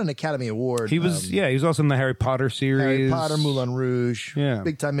 He won an Academy Award. He was he was also in the Harry Potter series. Harry Potter, Moulin Rouge. Yeah.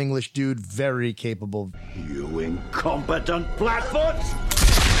 Big time English dude, very capable. You incompetent flatfoot!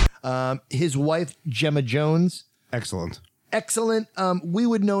 His wife, Gemma Jones. Excellent. We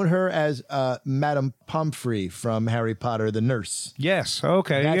would know her as Madame Pomfrey from Harry Potter, the nurse. Yes,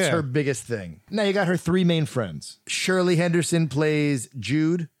 okay, That's her biggest thing. Now you got her 3 main friends. Shirley Henderson plays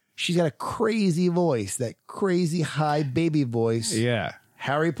Jude. She's got a crazy voice, that crazy high baby voice. Yeah.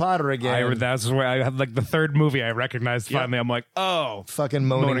 Harry Potter again. That's where I had like the third movie I recognized finally. I'm like, oh. Fucking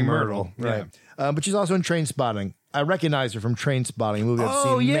Moaning Myrtle. Right. But she's also in Trainspotting. I recognize her from Trainspotting, a movie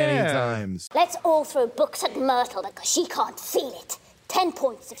I've seen many times. Let's all throw books at Myrtle because she can't feel it. 10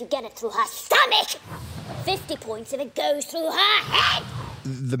 points if you get it through her stomach. 50 points if it goes through her head.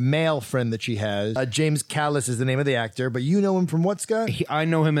 The male friend that she has, James Callis is the name of the actor, but you know him from what, Scott? I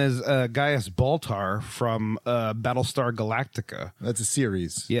know him as Gaius Baltar from Battlestar Galactica. That's a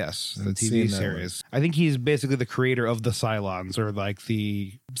series. Yes, the TV series. I think he's basically the creator of the Cylons or like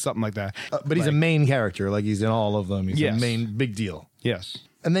something like that. But he's a main character, like he's in all of them. He's a main big deal. Yes.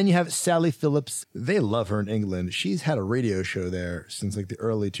 And then you have Sally Phillips. They love her in England. She's had a radio show there since like the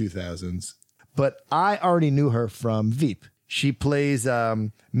early 2000s. But I already knew her from Veep. She plays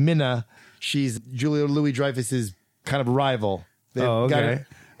Minna. She's Julia Louis-Dreyfus's kind of rival. They've got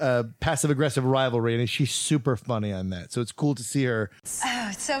a passive-aggressive rivalry, and she's super funny on that. So it's cool to see her. Oh,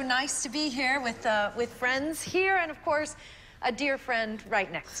 it's so nice to be here with friends here, and of course, a dear friend right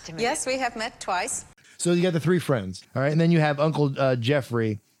next to me. Yes, we have met twice. So you got the 3 friends, all right? And then you have Uncle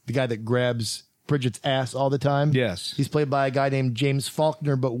Jeffrey, the guy that grabs Bridget's ass all the time. Yes. He's played by a guy named James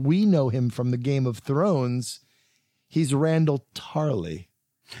Faulkner, but we know him from the Game of Thrones. He's Randall Tarley.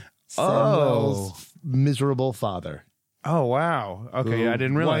 Samwell's miserable father. Oh, wow. Okay, I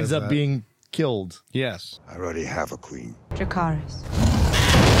didn't realize winds up being killed. Yes. I already have a queen. Dracarys.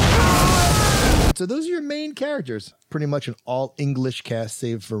 So those are your main characters. Pretty much an all-English cast,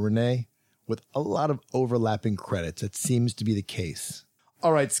 save for Renee, with a lot of overlapping credits. That seems to be the case.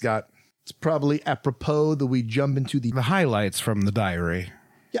 All right, Scott. It's probably apropos that we jump into the highlights from the diary.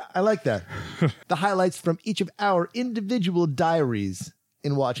 Yeah, I like that. The highlights from each of our individual diaries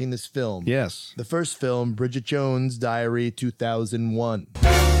in watching this film. Yes. The first film, Bridget Jones' Diary, 2001.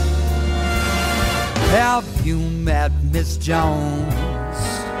 Have you met Miss Jones?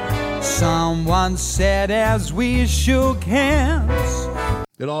 Someone said as we shook hands.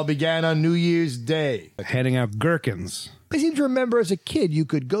 It all began on New Year's Day. Handing out gherkins. I seem to remember as a kid, you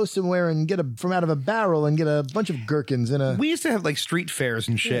could go somewhere and get from out of a barrel and get a bunch of gherkins in a... We used to have like street fairs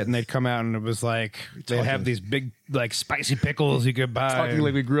and shit, and they'd come out and it was like, they'd have these big, like spicy pickles you could buy. Talking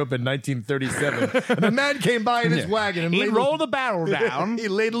like we grew up in 1937. And a man came by in his wagon and he'd roll the barrel down. He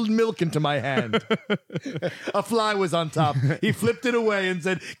ladled milk into my hand. A fly was on top. He flipped it away and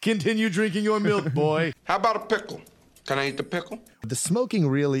said, "Continue drinking your milk, boy." How about a pickle? Can I eat the pickle? The smoking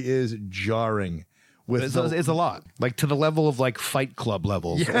really is jarring It's a lot. Like to the level of like Fight Club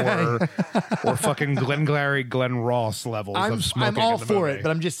levels or fucking Glengarry Glen Ross levels of smoking. I'm all in the for movie. it, but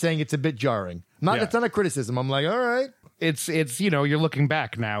I'm just saying it's a bit jarring. Yeah. It's not a criticism. I'm like, all right. It's you're looking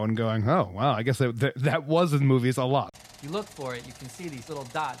back now and going, oh, wow, I guess that was in movies a lot. If you look for it, you can see these little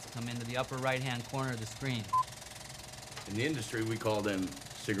dots come into the upper right-hand corner of the screen. In the industry, we call them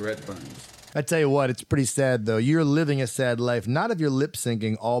cigarette burns. I tell you what, it's pretty sad, though. You're living a sad life, not if you're lip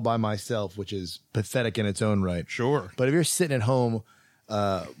syncing all by myself, which is pathetic in its own right. Sure. But if you're sitting at home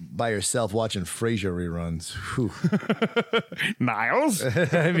by yourself watching Frasier reruns, whew. Niles?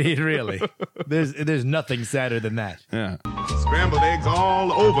 I mean, really. There's nothing sadder than that. Yeah. Scrambled eggs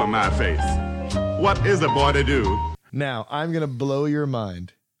all over my face. What is a boy to do? Now, I'm going to blow your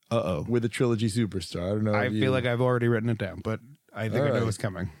mind. Uh-oh. With a trilogy superstar. I don't know. I feel like I've already written it down, but I think I know what's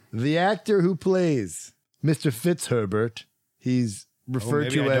coming. The actor who plays Mr. Fitzherbert, he's referred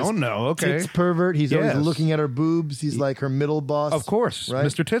to I as don't know. Okay. Tits Pervert. He's always Yes. looking at her boobs. He's like her middle boss. Of course. right?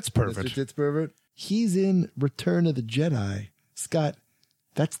 Mr. Tits Pervert. Mr. Tits Pervert. He's in Return of the Jedi. Scott,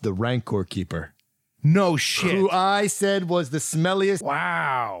 that's the Rancor Keeper. No shit. Who I said was the smelliest.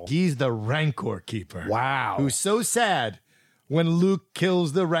 Wow. He's the Rancor Keeper. Wow. Who's so sad when Luke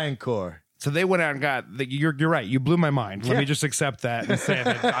kills the Rancor. So they went out and got you're right. You blew my mind. Let me just accept that and say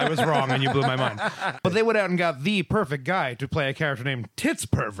that I was wrong and you blew my mind. But they went out and got the perfect guy to play a character named Tits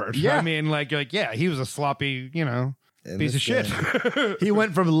Pervert. Yeah. I mean, like yeah, he was a sloppy, piece of shit. He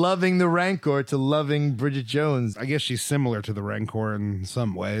went from loving the Rancor to loving Bridget Jones. I guess she's similar to the Rancor in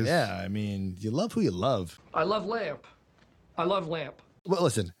some ways. Yeah, I mean, you love who you love. I love Lamp. I love Lamp. Well,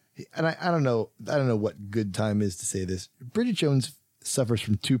 listen, and I don't know what good time is to say this. Bridget Jones suffers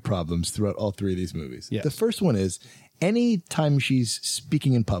from two problems throughout all three of these movies. Yes. The first one is any time she's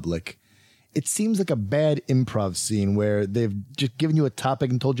speaking in public, it seems like a bad improv scene where they've just given you a topic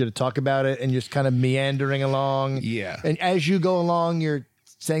and told you to talk about it and you're just kind of meandering along. Yeah. And as you go along, you're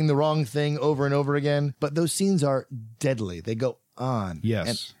saying the wrong thing over and over again. But those scenes are deadly. They go on Yes.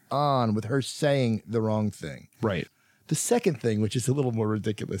 and on with her saying the wrong thing. Right. The second thing, which is a little more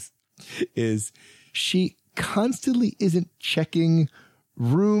ridiculous, is she constantly isn't checking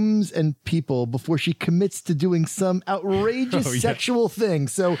rooms and people before she commits to doing some outrageous sexual thing.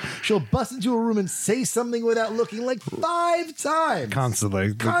 So she'll bust into a room and say something without looking like 5 times. Constantly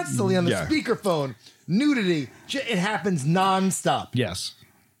On the speakerphone. Nudity. It happens nonstop. Yes.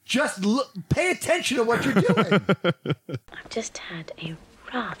 Just look, pay attention to what you're doing. I've just had a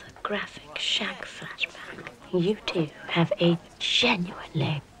rather graphic shag flashback. You two have a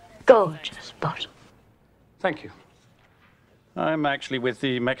genuinely gorgeous bottom. Thank you. I'm actually with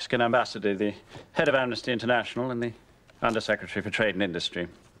the Mexican ambassador, the head of Amnesty International, and the Undersecretary for Trade and Industry.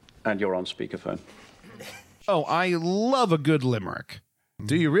 And you're on speakerphone. Oh, I love a good limerick.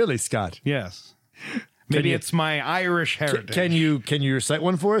 Do you really, Scott? Yes. Maybe it's my Irish heritage. Can you recite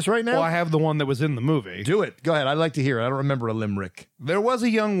one for us right now? Well, I have the one that was in the movie. Do it. Go ahead. I'd like to hear it. I don't remember a limerick. There was a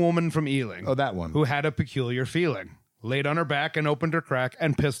young woman from Ealing. Oh, that one. Who had a peculiar feeling. Laid on her back and opened her crack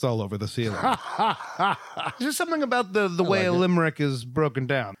and pissed all over the ceiling. There's just something about the way a limerick is broken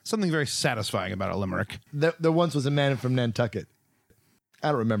down. Something very satisfying about a limerick. There once was a man from Nantucket. I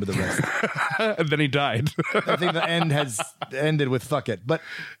don't remember the rest. And then he died. I think the end has ended with fuck it. But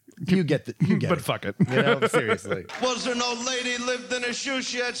you get it. But fuck it. You know, seriously. Was there no lady lived in a shoe?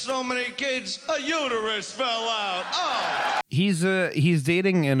 She had so many kids, a uterus fell out. Oh! He's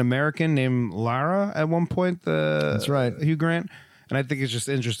dating an American named Lara at one point. That's right. Hugh Grant. And I think it's just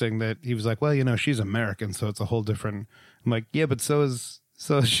interesting that he was like, well, she's American, so it's a whole different. I'm like, yeah, but so is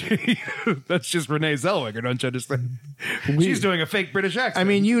she. That's just Renee Zellweger, don't you understand? She's doing a fake British accent.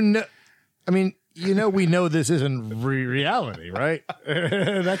 I mean, we know this isn't reality, right?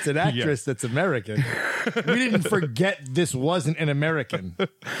 That's an actress that's American. We didn't forget this wasn't an American.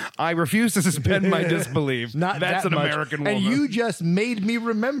 I refuse to suspend my disbelief. That's an much. American woman. And you just made me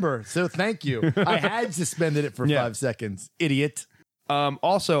remember, so thank you. I had suspended it for 5 seconds, idiot.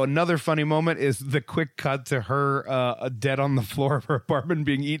 Also, another funny moment is the quick cut to her dead on the floor of her apartment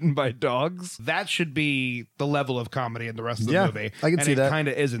being eaten by dogs. That should be the level of comedy in the rest of the movie. I can see that. And it kind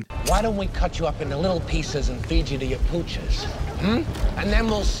of isn't. Why don't we cut you up into little pieces and feed you to your pooches? And then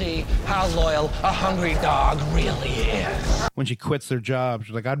we'll see how loyal a hungry dog really is. When she quits her job,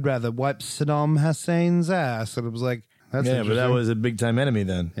 she's like, I'd rather wipe Saddam Hussein's ass. And it was like, that's but that interesting. was a big time enemy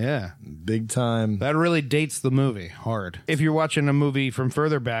then. Yeah. Big time. That really dates the movie hard. If you're watching a movie from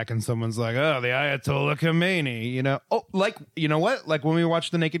further back and someone's like, oh, the Ayatollah Khomeini, you know what? Like when we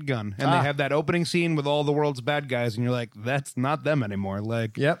watched The Naked Gun and they have that opening scene with all the world's bad guys and you're like, that's not them anymore.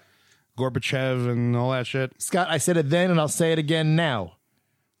 Like, yep. Gorbachev and all that shit. Scott, I said it then and I'll say it again now.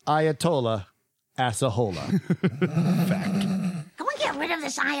 Ayatollah Assahola. Fact. Can we get rid of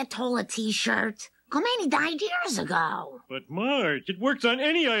this Ayatollah t-shirt? Khomeini died years ago. But Marge, it works on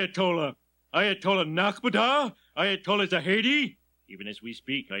any Ayatollah. Ayatollah Nakhbada, Ayatollah Zahedi. Even as we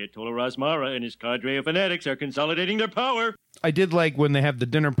speak, Ayatollah Razmara and his cadre of fanatics are consolidating their power. I did like when they have the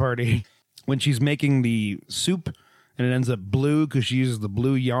dinner party, when she's making the soup and it ends up blue because she uses the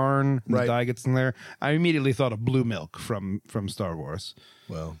blue yarn and the dye gets in there. I immediately thought of blue milk from Star Wars.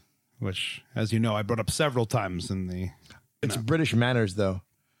 Well, which, as you know, I brought up several times in the... It's British manners, though.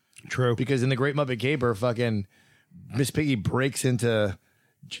 True. Because in The Great Muppet Caper, fucking Miss Piggy breaks into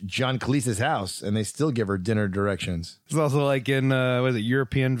John Cleese's house and they still give her dinner directions. It's also like in, what is it,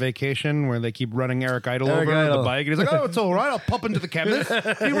 European Vacation, where they keep running Eric Idle over on the bike. And he's like, oh, it's all right. I'll pop into the chemist.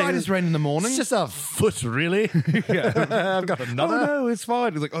 He rides right in the morning. It's just a foot, really? Yeah. I've got another. Oh, no, it's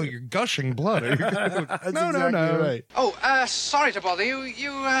fine. He's like, oh, you're gushing blood. No. Right. Oh, sorry to bother you.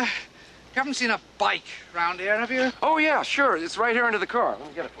 You haven't seen a bike round here, have you? Oh, yeah, sure. It's right here under the car. Let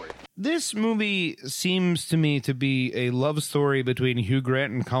me get it for you. This movie seems to me to be a love story between Hugh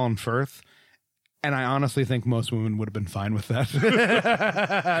Grant and Colin Firth, and I honestly think most women would have been fine with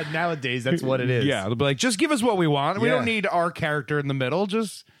that. Nowadays, that's what it is. Yeah, they'll be like, just give us what we want. We Yeah. don't need our character in the middle.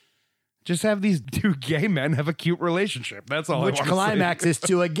 Just have these two gay men have a cute relationship. That's all Which I want to climaxes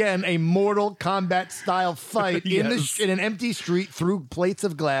to, again, a Mortal Kombat style fight Yes. in an empty street through plates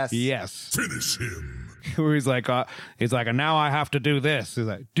of glass. Yes. Finish him. Where he's like, and now I have to do this. He's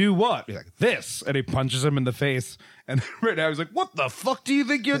like, do what? He's like, this. And he punches him in the face. And right now he's like, what the fuck do you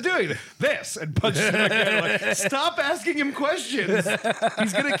think you're doing? This. And punches him again. Like, stop asking him questions.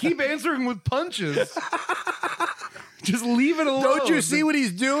 He's going to keep answering with punches. Just leave it alone. Don't you see what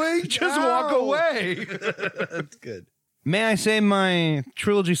he's doing? Just walk away. That's good. May I say my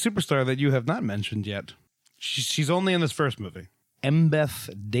trilogy superstar that you have not mentioned yet? She's only in this first movie.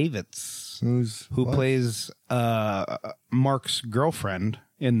 Embeth Davidtz, who plays Mark's girlfriend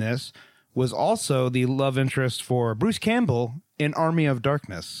in this, was also the love interest for Bruce Campbell in Army of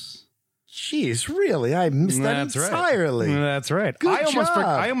Darkness. Jeez, really? I missed that entirely. That's right. Good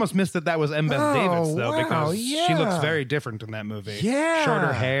I almost missed that was Embeth Davidtz, though, wow, because she looks very different in that movie. Yeah.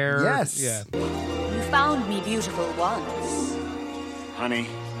 Shorter hair. Yes. Yeah. You found me beautiful once. Honey,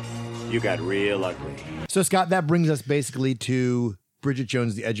 you got real ugly. So, Scott, that brings us basically to Bridget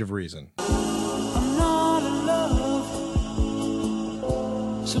Jones, The Edge of Reason. I'm not in love,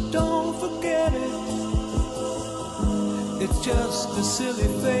 so don't forget it. It's just a silly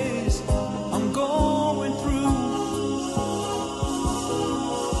phase I'm going through.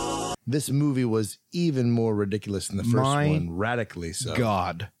 This movie was even more ridiculous than the first one, radically so.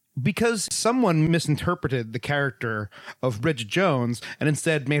 God. Because someone misinterpreted the character of Bridget Jones and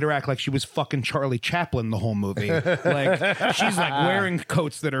instead made her act like she was fucking Charlie Chaplin the whole movie. Like, she's like wearing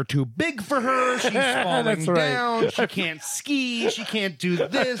coats that are too big for her. She's falling down. She can't ski. She can't do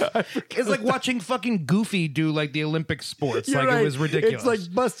this. It's like watching fucking Goofy do like the Olympic sports. You're like right. It was ridiculous. It's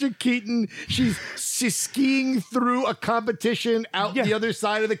like Buster Keaton. She's skiing through a competition out the other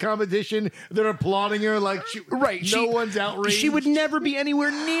side of the competition. They're applauding her like no one's outraged. She would never be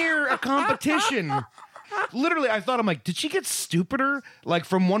anywhere near a competition. Literally, I thought, I'm like, did she get stupider? Like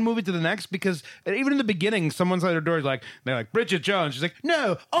from one movie to the next? Because even in the beginning, someone's at her door, they're like, Bridget Jones. She's like,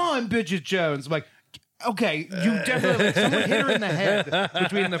 no, I'm Bridget Jones. I'm like, okay, you definitely, like, someone hit her in the head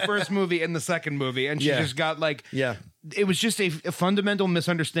between the first movie and the second movie. And she just got like, it was just a fundamental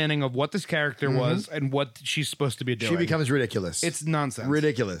misunderstanding of what this character was and what she's supposed to be doing. She becomes ridiculous. It's nonsense.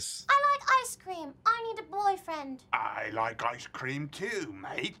 Ridiculous. I like ice cream. I need a boyfriend. I like ice cream too,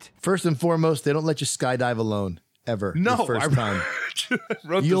 mate. First and foremost, they don't let you skydive alone ever. No, the first time.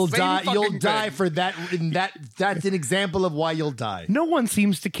 You'll You'll die for that. That's an example of why you'll die. No one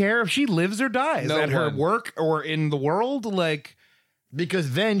seems to care if she lives or dies No at her one. work or in the world. Like,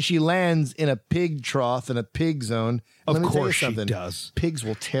 because then she lands in a pig trough in a pig zone. Of Let me tell you course she something. does. Pigs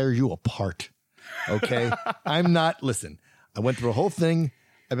will tear you apart. Okay, listen. I went through a whole thing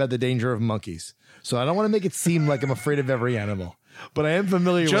about the danger of monkeys, so I don't want to make it seem like I'm afraid of every animal. But I am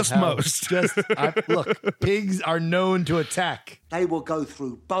familiar Just with how, most. Look, pigs are known to attack. They will go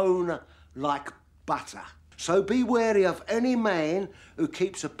through bone like butter. So be wary of any man who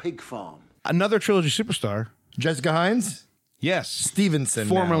keeps a pig farm. Another trilogy superstar. Jessica Hines? Yes. Stevenson.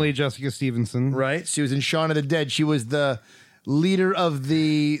 Formerly now. Jessica Stevenson. Right? She was in Shaun of the Dead. She was the leader of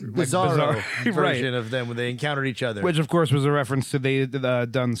the Bizarro version of them when they encountered each other. Which, of course, was a reference to they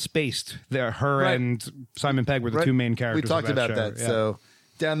done Spaced. Her and Simon Pegg were the two main characters. We talked of about show. that. Yeah. So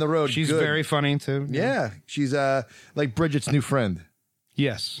down the road, she's good. very funny, too. Yeah. She's like Bridget's new friend.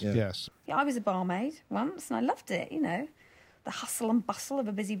 Yes. Yeah, I was a barmaid once and I loved it, the hustle and bustle of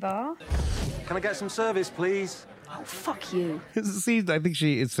a busy bar. Can I get some service, please? Oh, fuck you. See, I think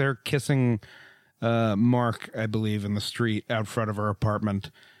it's her kissing Mark, I believe, in the street out front of her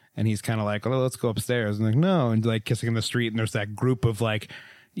apartment. And he's kind of like, oh, let's go upstairs. And like, no. And like kissing in the street. And there's that group of like,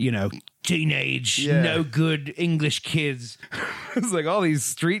 teenage, no good English kids. It's like all these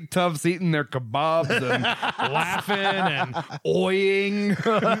street toughs eating their kebabs and laughing and oying.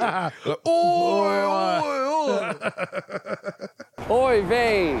 Oy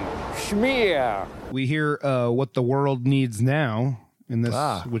vey, schmear. We hear What the World Needs Now in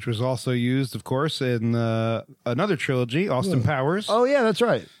this, which was also used, of course, in another trilogy, Austin Powers. Oh, yeah, that's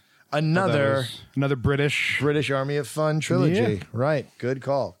right. Another British Army of Fun trilogy. Yeah. Right. Good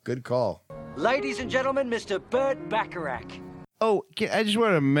call. Good call. Ladies and gentlemen, Mr. Burt Bacharach. Oh, I just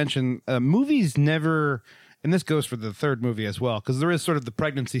want to mention movies never, and this goes for the third movie as well, because there is sort of the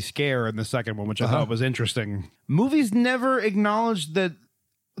pregnancy scare in the second one, which I thought was interesting. Movies never acknowledge that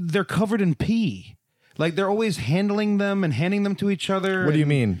they're covered in pee. Like they're always handling them and handing them to each other. What do you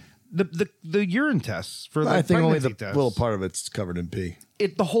mean? The urine tests for the I think only the tests. little part of it's covered in pee.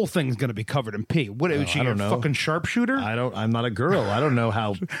 The whole thing's going to be covered in pee. What is she? I don't know. Fucking sharpshooter? I'm not a girl. I don't know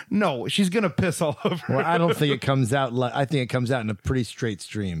how. No, she's going to piss all over. Well, I don't think it comes out. I think it comes out in a pretty straight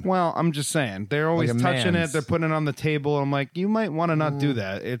stream. Well, I'm just saying they're always Like touching man's. it. They're putting it on the table. I'm like, you might want to not do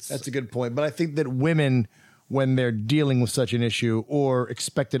that. That's a good point. But I think that women, when they're dealing with such an issue, or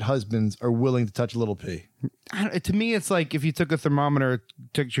expected husbands, are willing to touch a little pee. To me, it's like if you took a thermometer,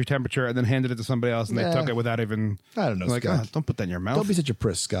 took your temperature, and then handed it to somebody else, and they took it without even. I don't know, like, Scott. don't put that in your mouth. Don't be such a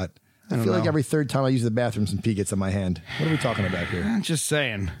priss, Scott. I don't feel like know. every third time I use the bathroom, some pee gets on my hand. What are we talking about here? I'm just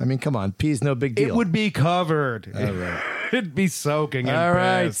saying. I mean, come on. Pee's no big deal. It would be covered. All right. It'd be soaking in All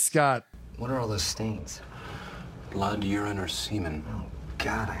right, piss. Scott. What are all those stains? Blood, urine, or semen? Oh,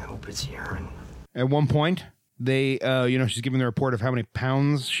 God, I hope it's urine. At one point, they, she's giving the report of how many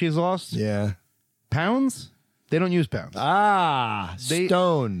pounds she's lost. Yeah. Pounds? They don't use pounds.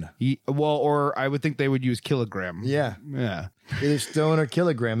 Stone. Or I would think they would use kilogram. Yeah. Yeah. Either stone or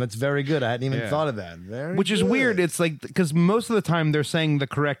kilogram. That's very good. I hadn't even thought of that. Which is weird. It's like, because most of the time they're saying the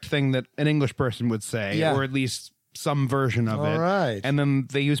correct thing that an English person would say, Yeah. or at least some version of it. All right. And then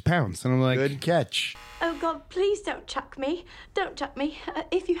they use pounds. And I'm like, Good catch. Oh, God, please don't chuck me. Don't chuck me.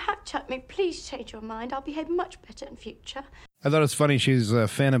 If you have chucked me, please change your mind. I'll behave much better in future. I thought it was funny. She's a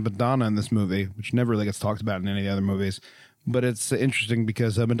fan of Madonna in this movie, which never really gets talked about in any of the other movies. But it's interesting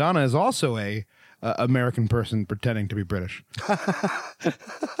because Madonna is also a American person pretending to be British.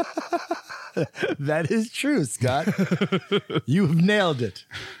 That is true, Scott. You've nailed it.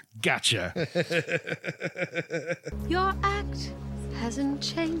 Gotcha. Your act hasn't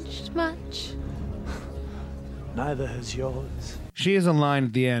changed much. Neither has yours. She is in line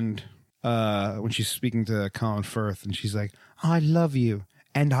at the end when she's speaking to Colin Firth, and she's like, I love you,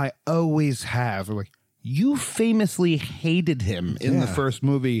 and I always have. We're like, you famously hated him in the first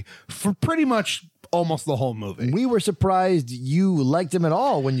movie for pretty much almost the whole movie. We were surprised you liked him at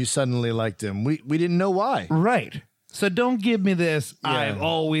all when you suddenly liked him. We didn't know why. Right. So don't give me this, I've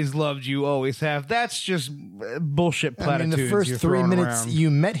always loved you, always have. That's just bullshit platitudes. I mean, the first 3 minutes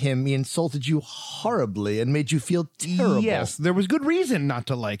you met him, he insulted you horribly and made you feel terrible. Yes, there was good reason not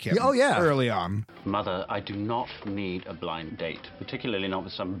to like him. Oh, yeah. Early on. Mother, I do not need a blind date, particularly not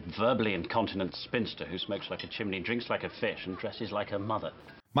with some verbally incontinent spinster who smokes like a chimney, drinks like a fish, and dresses like her mother.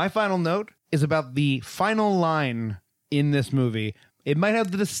 My final note is about the final line in this movie. It might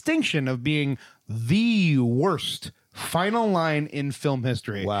have the distinction of being the worst final line in film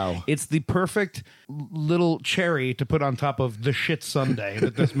history. Wow. It's the perfect little cherry to put on top of the shit sundae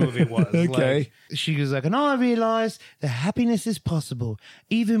that this movie was. Okay. Like, she was like, and I realized that happiness is possible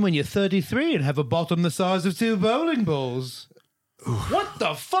even when you're 33 and have a bottom the size of 2 bowling balls. What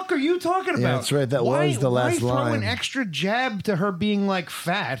the fuck are you talking about? Yeah, that's right. That was the last why throw line. an extra jab to her being like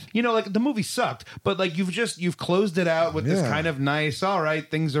fat? You know, like the movie sucked, but like you've closed it out with this kind of nice, all right,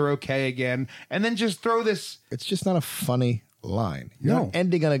 things are okay again, and then just throw this. It's just not a funny line. You're No. not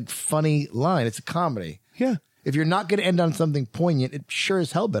ending on a funny line. It's a comedy. Yeah. If you're not going to end on something poignant, it sure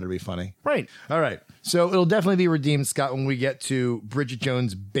as hell better be funny. Right. All right. So it'll definitely be redeemed, Scott, when we get to Bridget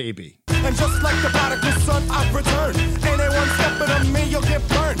Jones' Baby. And just like the prodigal son, I've returned. Anyone stepping on me, you'll get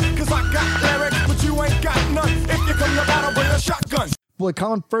burned. Cause I got lyrics, but you ain't got none. If you come to battle, bring a shotgun. Boy,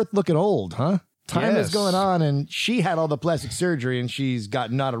 Colin Firth looking old, huh? Time Yes. is going on, and she had all the plastic surgery, and she's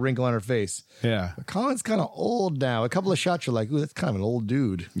got not a wrinkle on her face. Yeah. But Colin's kind of old now. A couple of shots, you're like, ooh, that's kind of an old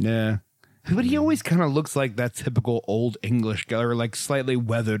dude. Yeah. But he always kind of looks like that typical old English guy, or like slightly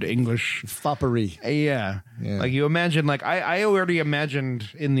weathered English foppery. Yeah. Like you imagine, like I already imagined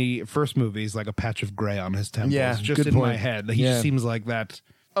in the first movies like a patch of gray on his temples. Yeah, just good in my point. head. He just seems like that.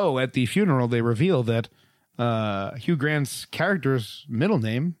 Oh, at the funeral they reveal that Hugh Grant's character's middle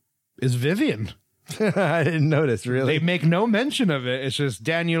name is Vivian. I didn't notice, really. They make no mention of it. It's just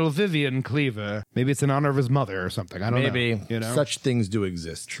Daniel Vivian Cleaver. Maybe it's in honor of his mother or something. I don't know. Maybe. You know? Such things do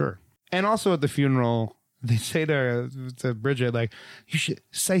exist. Sure. And also at the funeral, they say to Bridget, like, you should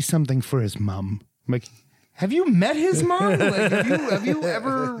say something for his mom. I'm like, have you met his mom? Like, have you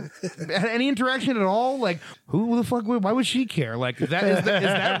ever had any interaction at all? Like, who the fuck? Why would she care? Like, is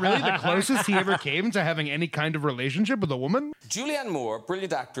that really the closest he ever came to having any kind of relationship with a woman? Julianne Moore,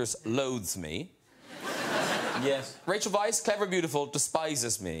 brilliant actress, loathes me. Yes. Rachel Weisz, clever, beautiful,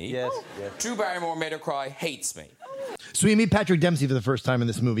 despises me. Yes. Drew Barrymore made her cry, hates me. So we meet Patrick Dempsey for the first time in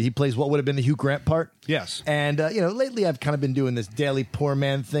this movie. He plays what would have been the Hugh Grant part. Yes. And, lately I've kind of been doing this daily poor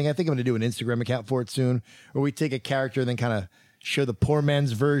man thing. I think I'm going to do an Instagram account for it soon, where we take a character and then kind of show the poor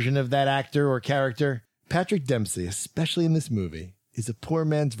man's version of that actor or character. Patrick Dempsey, especially in this movie, is a poor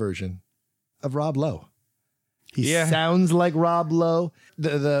man's version of Rob Lowe. He sounds like Rob Lowe.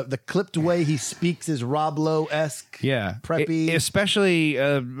 The clipped way he speaks is Rob Lowe-esque. Yeah. Preppy. Especially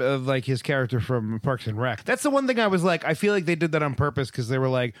like his character from Parks and Rec. That's the one thing I was like, I feel like they did that on purpose because they were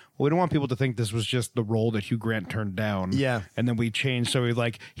like, well, we don't want people to think this was just the role that Hugh Grant turned down. Yeah. And then we changed. So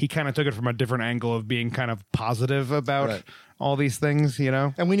he kind of took it from a different angle of being kind of positive about all these things, you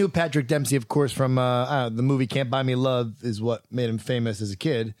know? And we knew Patrick Dempsey, of course, from the movie Can't Buy Me Love is what made him famous as a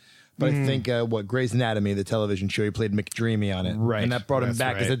kid. But I think, Grey's Anatomy, the television show, he played McDreamy on it. Right. And that brought him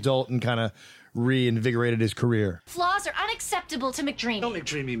back as adult and kind of reinvigorated his career. Flaws are unacceptable to McDreamy. Don't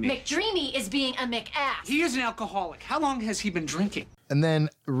McDreamy me. McDreamy is being a McAss. He is an alcoholic. How long has he been drinking? And then,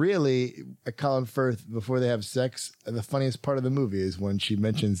 really, Colin Firth, before they have sex, the funniest part of the movie is when she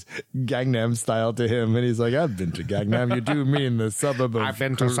mentions Gangnam Style to him, and he's like, I've been to Gangnam. You do mean the suburb of... I've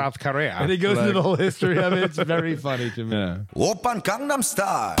been to South Korea. And he goes into the whole history of it. It's very funny to me. Yeah. Oppan Gangnam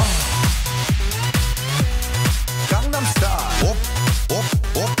Style. Gangnam Style.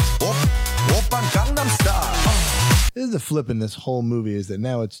 Oppan Gangnam Style. This is the flip in this whole movie is that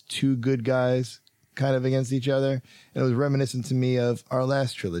now it's two good guys kind of against each other. And it was reminiscent to me of our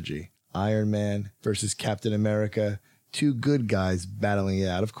last trilogy, Iron Man versus Captain America. Two good guys battling it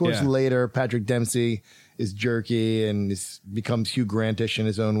out. Of course, later, Patrick Dempsey is jerky and becomes Hugh Grantish in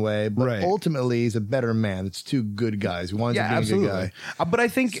his own way. But ultimately, he's a better man. It's two good guys who winds up being a good guy. But I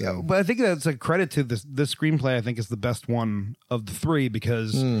think that's a credit to this screenplay. I think is the best one of the three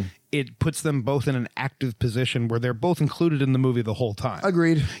because it puts them both in an active position where they're both included in the movie the whole time.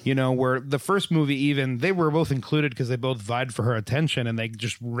 Agreed. You know, where the first movie even, they were both included because they both vied for her attention and they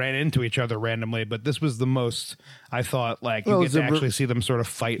just ran into each other randomly. But this was the most, I thought, like, you get to actually see them sort of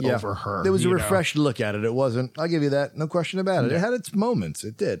fight over her. There was a refreshed look at it. It wasn't, I'll give you that, no question about it. It had its moments.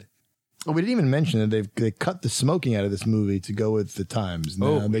 It did. Oh, we didn't even mention that they cut the smoking out of this movie to go with the times.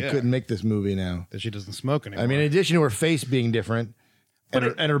 Now, they couldn't make this movie now. That she doesn't smoke anymore. I mean, in addition to her face being different,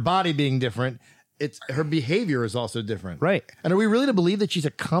 and her body being different, it's her behavior is also different. Right. And are we really to believe that she's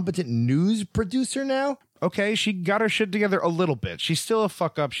a competent news producer now? Okay, she got her shit together a little bit. She's still a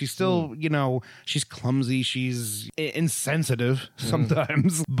fuck up. She's still, she's clumsy. She's insensitive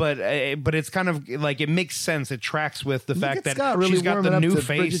sometimes. But it's kind of like it makes sense. It tracks with the fact that she's got the new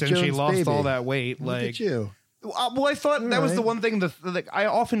face and she lost all that weight. Look at you. Well, I thought that was the one thing that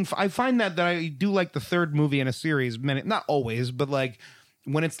I find that I do like the third movie in a series. Not always, but like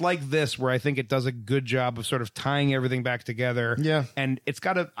when it's like this, where I think it does a good job of sort of tying everything back together. Yeah, and it's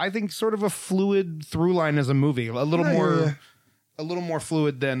got I think sort of a fluid through line as a movie, a little more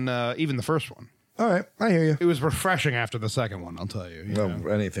fluid than even the first one. All right, I hear you. It was refreshing after the second one, I'll tell you.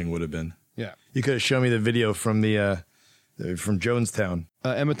 Anything would have been. Yeah, you could have shown me the video from from Jonestown.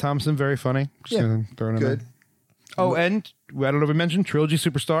 Emma Thompson, very funny. Just throwing it good. In. Oh, and I don't know if we mentioned Trilogy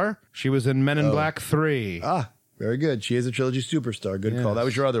Superstar. She was in Men in Black 3. Ah, very good. She is a Trilogy Superstar. Good call. That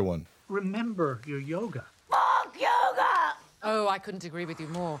was your other one. Remember your yoga. Fuck yoga! Oh, I couldn't agree with you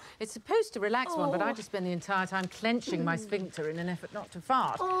more. It's supposed to relax one, but I just spend the entire time clenching my sphincter in an effort not to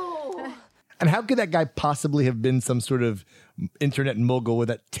fart. And how could that guy possibly have been some sort of internet mogul with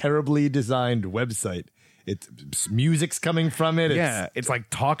that terribly designed website? It's music's coming from it. It's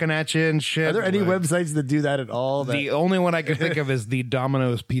like talking at you and shit. Are there any websites that do that at all? The only one I can think of is the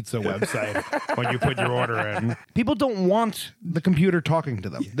Domino's Pizza website when you put your order in. People don't want the computer talking to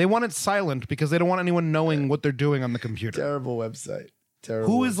them. They want it silent because they don't want anyone knowing what they're doing on the computer. Terrible website.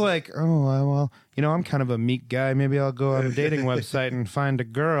 Terrible. Who is like, oh, well, I'm kind of a meek guy. Maybe I'll go on a dating website and find a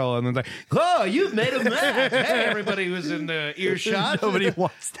girl. And then like, oh, you've made a match. Hey, everybody who's in the earshot. Nobody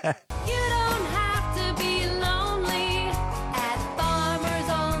wants that. You don't have to be lonely at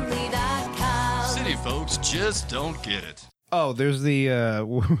farmersonly.com. City folks just don't get it. Oh, there's the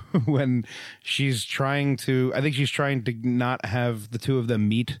when she's trying to, I think she's trying to not have the two of them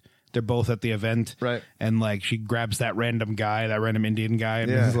meet. They're both at the event. Right. And like she grabs that random Indian guy,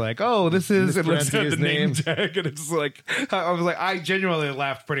 and is like, oh, this is, and looks at the name tag, and it's like, I was like, I genuinely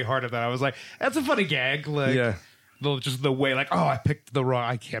laughed pretty hard at that. I was like, that's a funny gag. Like, just the way, like, oh, I picked the wrong,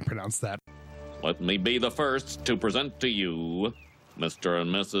 I can't pronounce that. Let me be the first to present to you Mr. and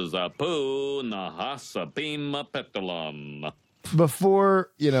Mrs. Apu Nahasapim Petulum. Before,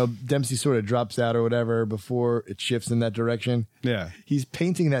 Dempsey sort of drops out or whatever, before it shifts in that direction, he's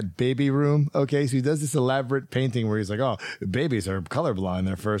painting that baby room. Okay, so he does this elaborate painting where he's like, oh, babies are colorblind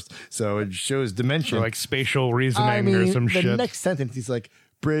there first, so it shows dimension. Or like spatial reasoning or some shit. The next sentence, he's like,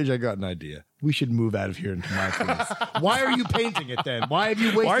 Bridge, I got an idea. We should move out of here into my place. Why are you painting it then? Why have you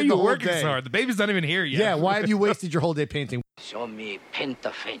wasted Why are you the whole working day? so hard? The baby's not even here yet. Yeah, why have you wasted your whole day painting? Show me paint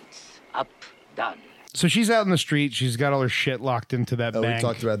the fence. Up, done. So she's out in the street. She's got all her shit locked into that bank. We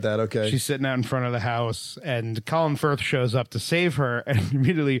talked about that. Okay. She's sitting out in front of the house, and Colin Firth shows up to save her and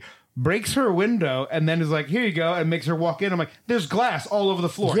immediately breaks her window and then is like, here you go, and makes her walk in. I'm like, there's glass all over the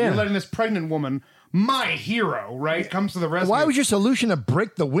floor. Yeah. You're letting this pregnant woman, my hero, right, comes to the rescue. Why was your solution to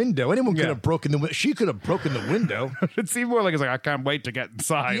break the window? Anyone could have broken the window. She could have broken the window. It seemed more like it's like, I can't wait to get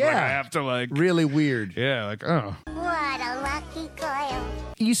inside. Yeah. Like, I have to like. Really weird. Yeah, like, oh. What a lucky girl.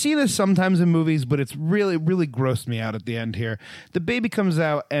 You see this sometimes in movies, but it's really, really grossed me out at the end here. The baby comes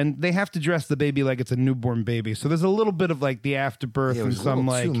out, and they have to dress the baby like it's a newborn baby. So there's a little bit of like the afterbirth and some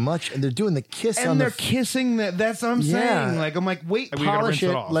like too much, and they're doing the kiss and on they're kissing. That's what I'm saying. Like I'm like, wait, we gotta polish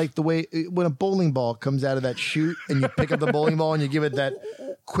rinse it off. like the way when a bowling ball comes out of that chute, and you pick up the bowling ball and you give it that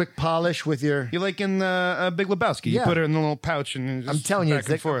quick polish with your. You're like in Big Lebowski. You put it in the little pouch and just I'm telling you, back it's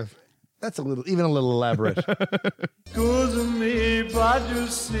and like, forth. That's a little elaborate. Good me, but you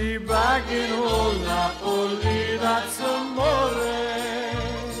see back in old Napoli, that's amore.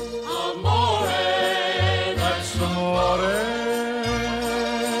 Amore, that's amore.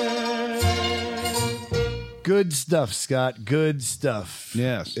 Good stuff, Scott. Good stuff.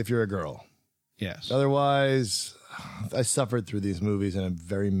 Yes. If you're a girl. Yes. Otherwise, I suffered through these movies in a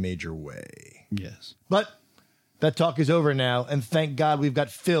very major way. Yes. But that talk is over now, and thank God we've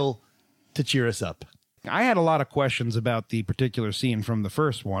got Phil to cheer us up. I had a lot of questions about the particular scene from the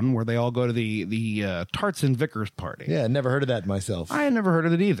first one where they all go to the Tarts and Vickers party. Yeah, never heard of that myself. I had never heard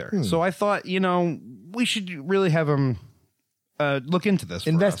of it either. So I thought, we should really have him look into this.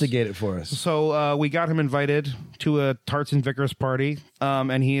 Investigate it for us. So we got him invited to a Tarts and Vickers party,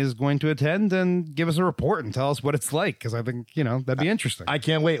 and he is going to attend and give us a report and tell us what it's like, because I think, that'd be interesting. I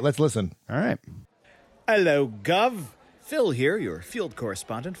can't wait. Let's listen. All right. Hello, Gov. Phil here, your field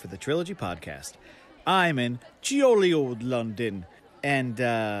correspondent for the Trilogy Podcast. I'm in jolly old London, and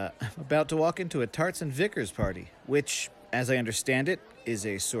I'm about to walk into a Tarts and Vickers party, which, as I understand it, is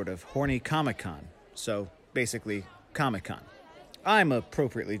a sort of horny Comic-Con. So, basically, Comic-Con. I'm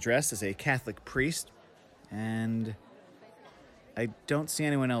appropriately dressed as a Catholic priest, and I don't see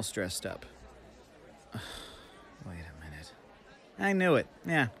anyone else dressed up. Wait a minute. I knew it.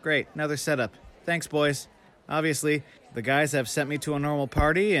 Yeah, great. Another setup. Thanks, boys. Obviously, the guys have sent me to a normal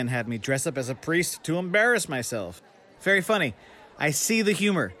party and had me dress up as a priest to embarrass myself. Very funny. I see the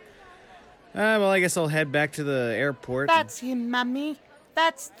humor. Well, I guess I'll head back to the airport. That's him, Mummy.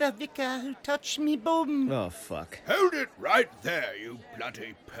 That's the vicar who touched me bum. Oh, fuck. Hold it right there, you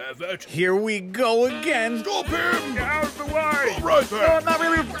bloody pervert. Here we go again. Stop him! Get out of the way! Stop right there! No, I'm not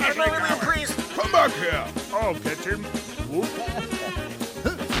really a priest. Come back here! I'll get him.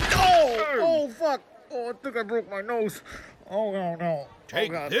 Oh, fuck. Oh, I think I broke my nose. Oh, no.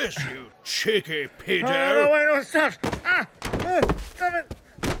 Take this, you cheeky Peter. No, stop. Stop it.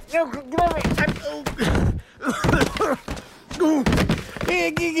 No,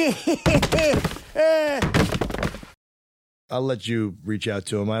 I'll let you reach out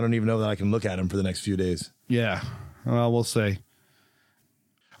to him. I don't even know that I can look at him for the next few days. Yeah. Well, we'll see.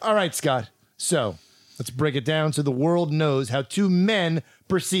 All right, Scott. So let's break it down so the world knows how two men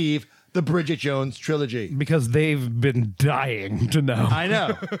perceive the Bridget Jones trilogy. Because they've been dying to know. I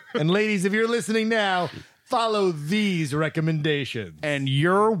know. And ladies, if you're listening now, follow these recommendations. And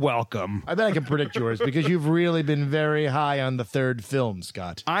you're welcome. I bet I can predict yours because you've really been very high on the third film,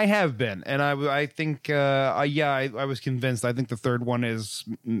 Scott. I have been, and I think, I was convinced. I think the third one is,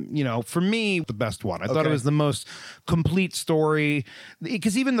 for me, the best one. I thought it was the most complete story.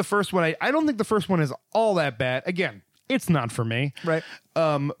 Because even the first one, I don't think the first one is all that bad. Again, it's not for me. Right.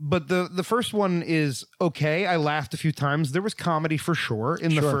 But the first one is okay. I laughed a few times. There was comedy for sure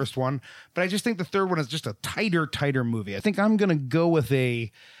in the first one. But I just think the third one is just a tighter movie. I think I'm going to go with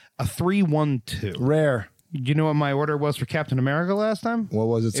a 3-1-2. Rare. Do you know what my order was for Captain America last time? What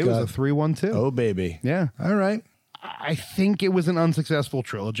was it, Scott? It was a 3-1-2. Oh, baby. Yeah. All right. I think it was an unsuccessful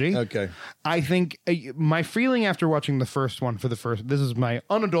trilogy. Okay. I think my feeling after watching the first one this is my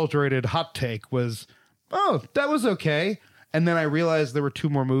unadulterated hot take, was, oh, that was okay. And then I realized there were 2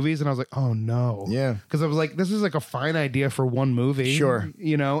 more movies, and I was like, oh, no. Yeah. Because I was like, this is like a fine idea for one movie. Sure.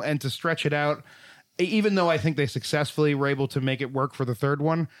 And to stretch it out, even though I think they successfully were able to make it work for the third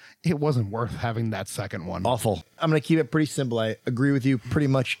one, it wasn't worth having that second one. Awful. I'm going to keep it pretty simple. I agree with you pretty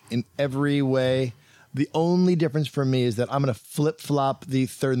much in every way. The only difference for me is that I'm going to flip-flop the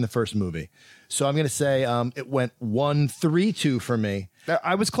third and the first movie. So I'm going to say it went 1-3-2 for me.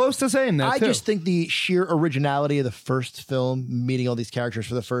 I was close to saying that, too. I just think the sheer originality of the first film, meeting all these characters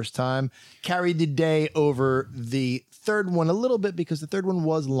for the first time, carried the day over the third one a little bit because the third one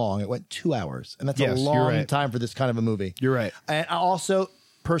was long. It went 2 hours, and that's a long time for this kind of a movie. You're right. And I also,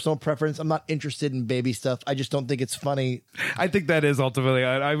 personal preference, I'm not interested in baby stuff. I just don't think it's funny. I think that is ultimately,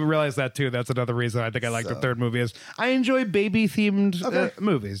 I realize that, too. That's another reason I think I like the third movie is I enjoy baby-themed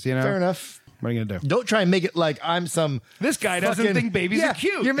movies, Fair enough. What are you going to do? Don't try and make it like I'm some... This guy doesn't think babies are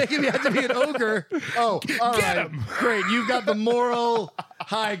cute. You're making me have to be an ogre. Oh, all Get right. him. Great. You've got the moral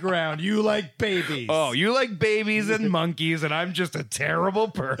high ground. You like babies. Oh, you like babies and monkeys, and I'm just a terrible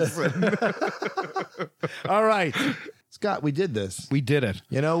person. All right. Scott, we did this. We did it.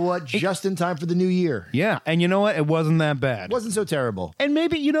 You know what? Just in time for the new year. Yeah, and you know what? It wasn't that bad. It wasn't so terrible. And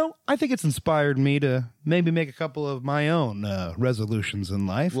maybe, I think it's inspired me to maybe make a couple of my own resolutions in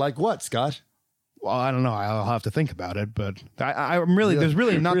life. Like what, Scott? Well, I don't know. I'll have to think about it, but I'm really, there's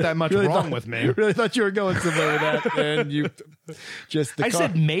really not that much wrong with me. I really thought you were going somewhere with that, and you just... I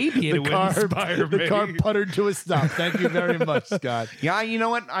said maybe it would inspire me. The car puttered to a stop. Thank you very much, Scott. Yeah, you know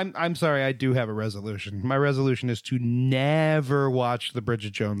what? I'm sorry. I do have a resolution. My resolution is to never watch the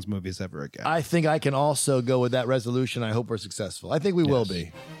Bridget Jones movies ever again. I think I can also go with that resolution. I hope we're successful. I think we will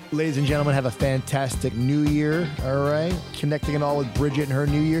be. Ladies and gentlemen, have a fantastic new year, all right? Connecting it all with Bridget and her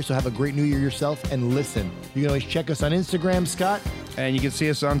new year, so have a great new year yourself. And listen, you can always check us on Instagram, Scott. And you can see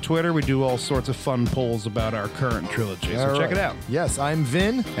us on Twitter. We do all sorts of fun polls about our current trilogy, so check it out. Yes, I'm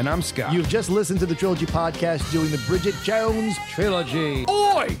Vin. And I'm Scott. You've just listened to the Trilogy Podcast doing the Bridget Jones Trilogy.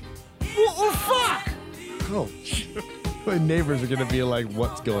 Oi! Oh, fuck! Oh, my neighbors are going to be like,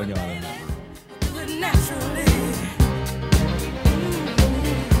 what's going on in that room? Naturally.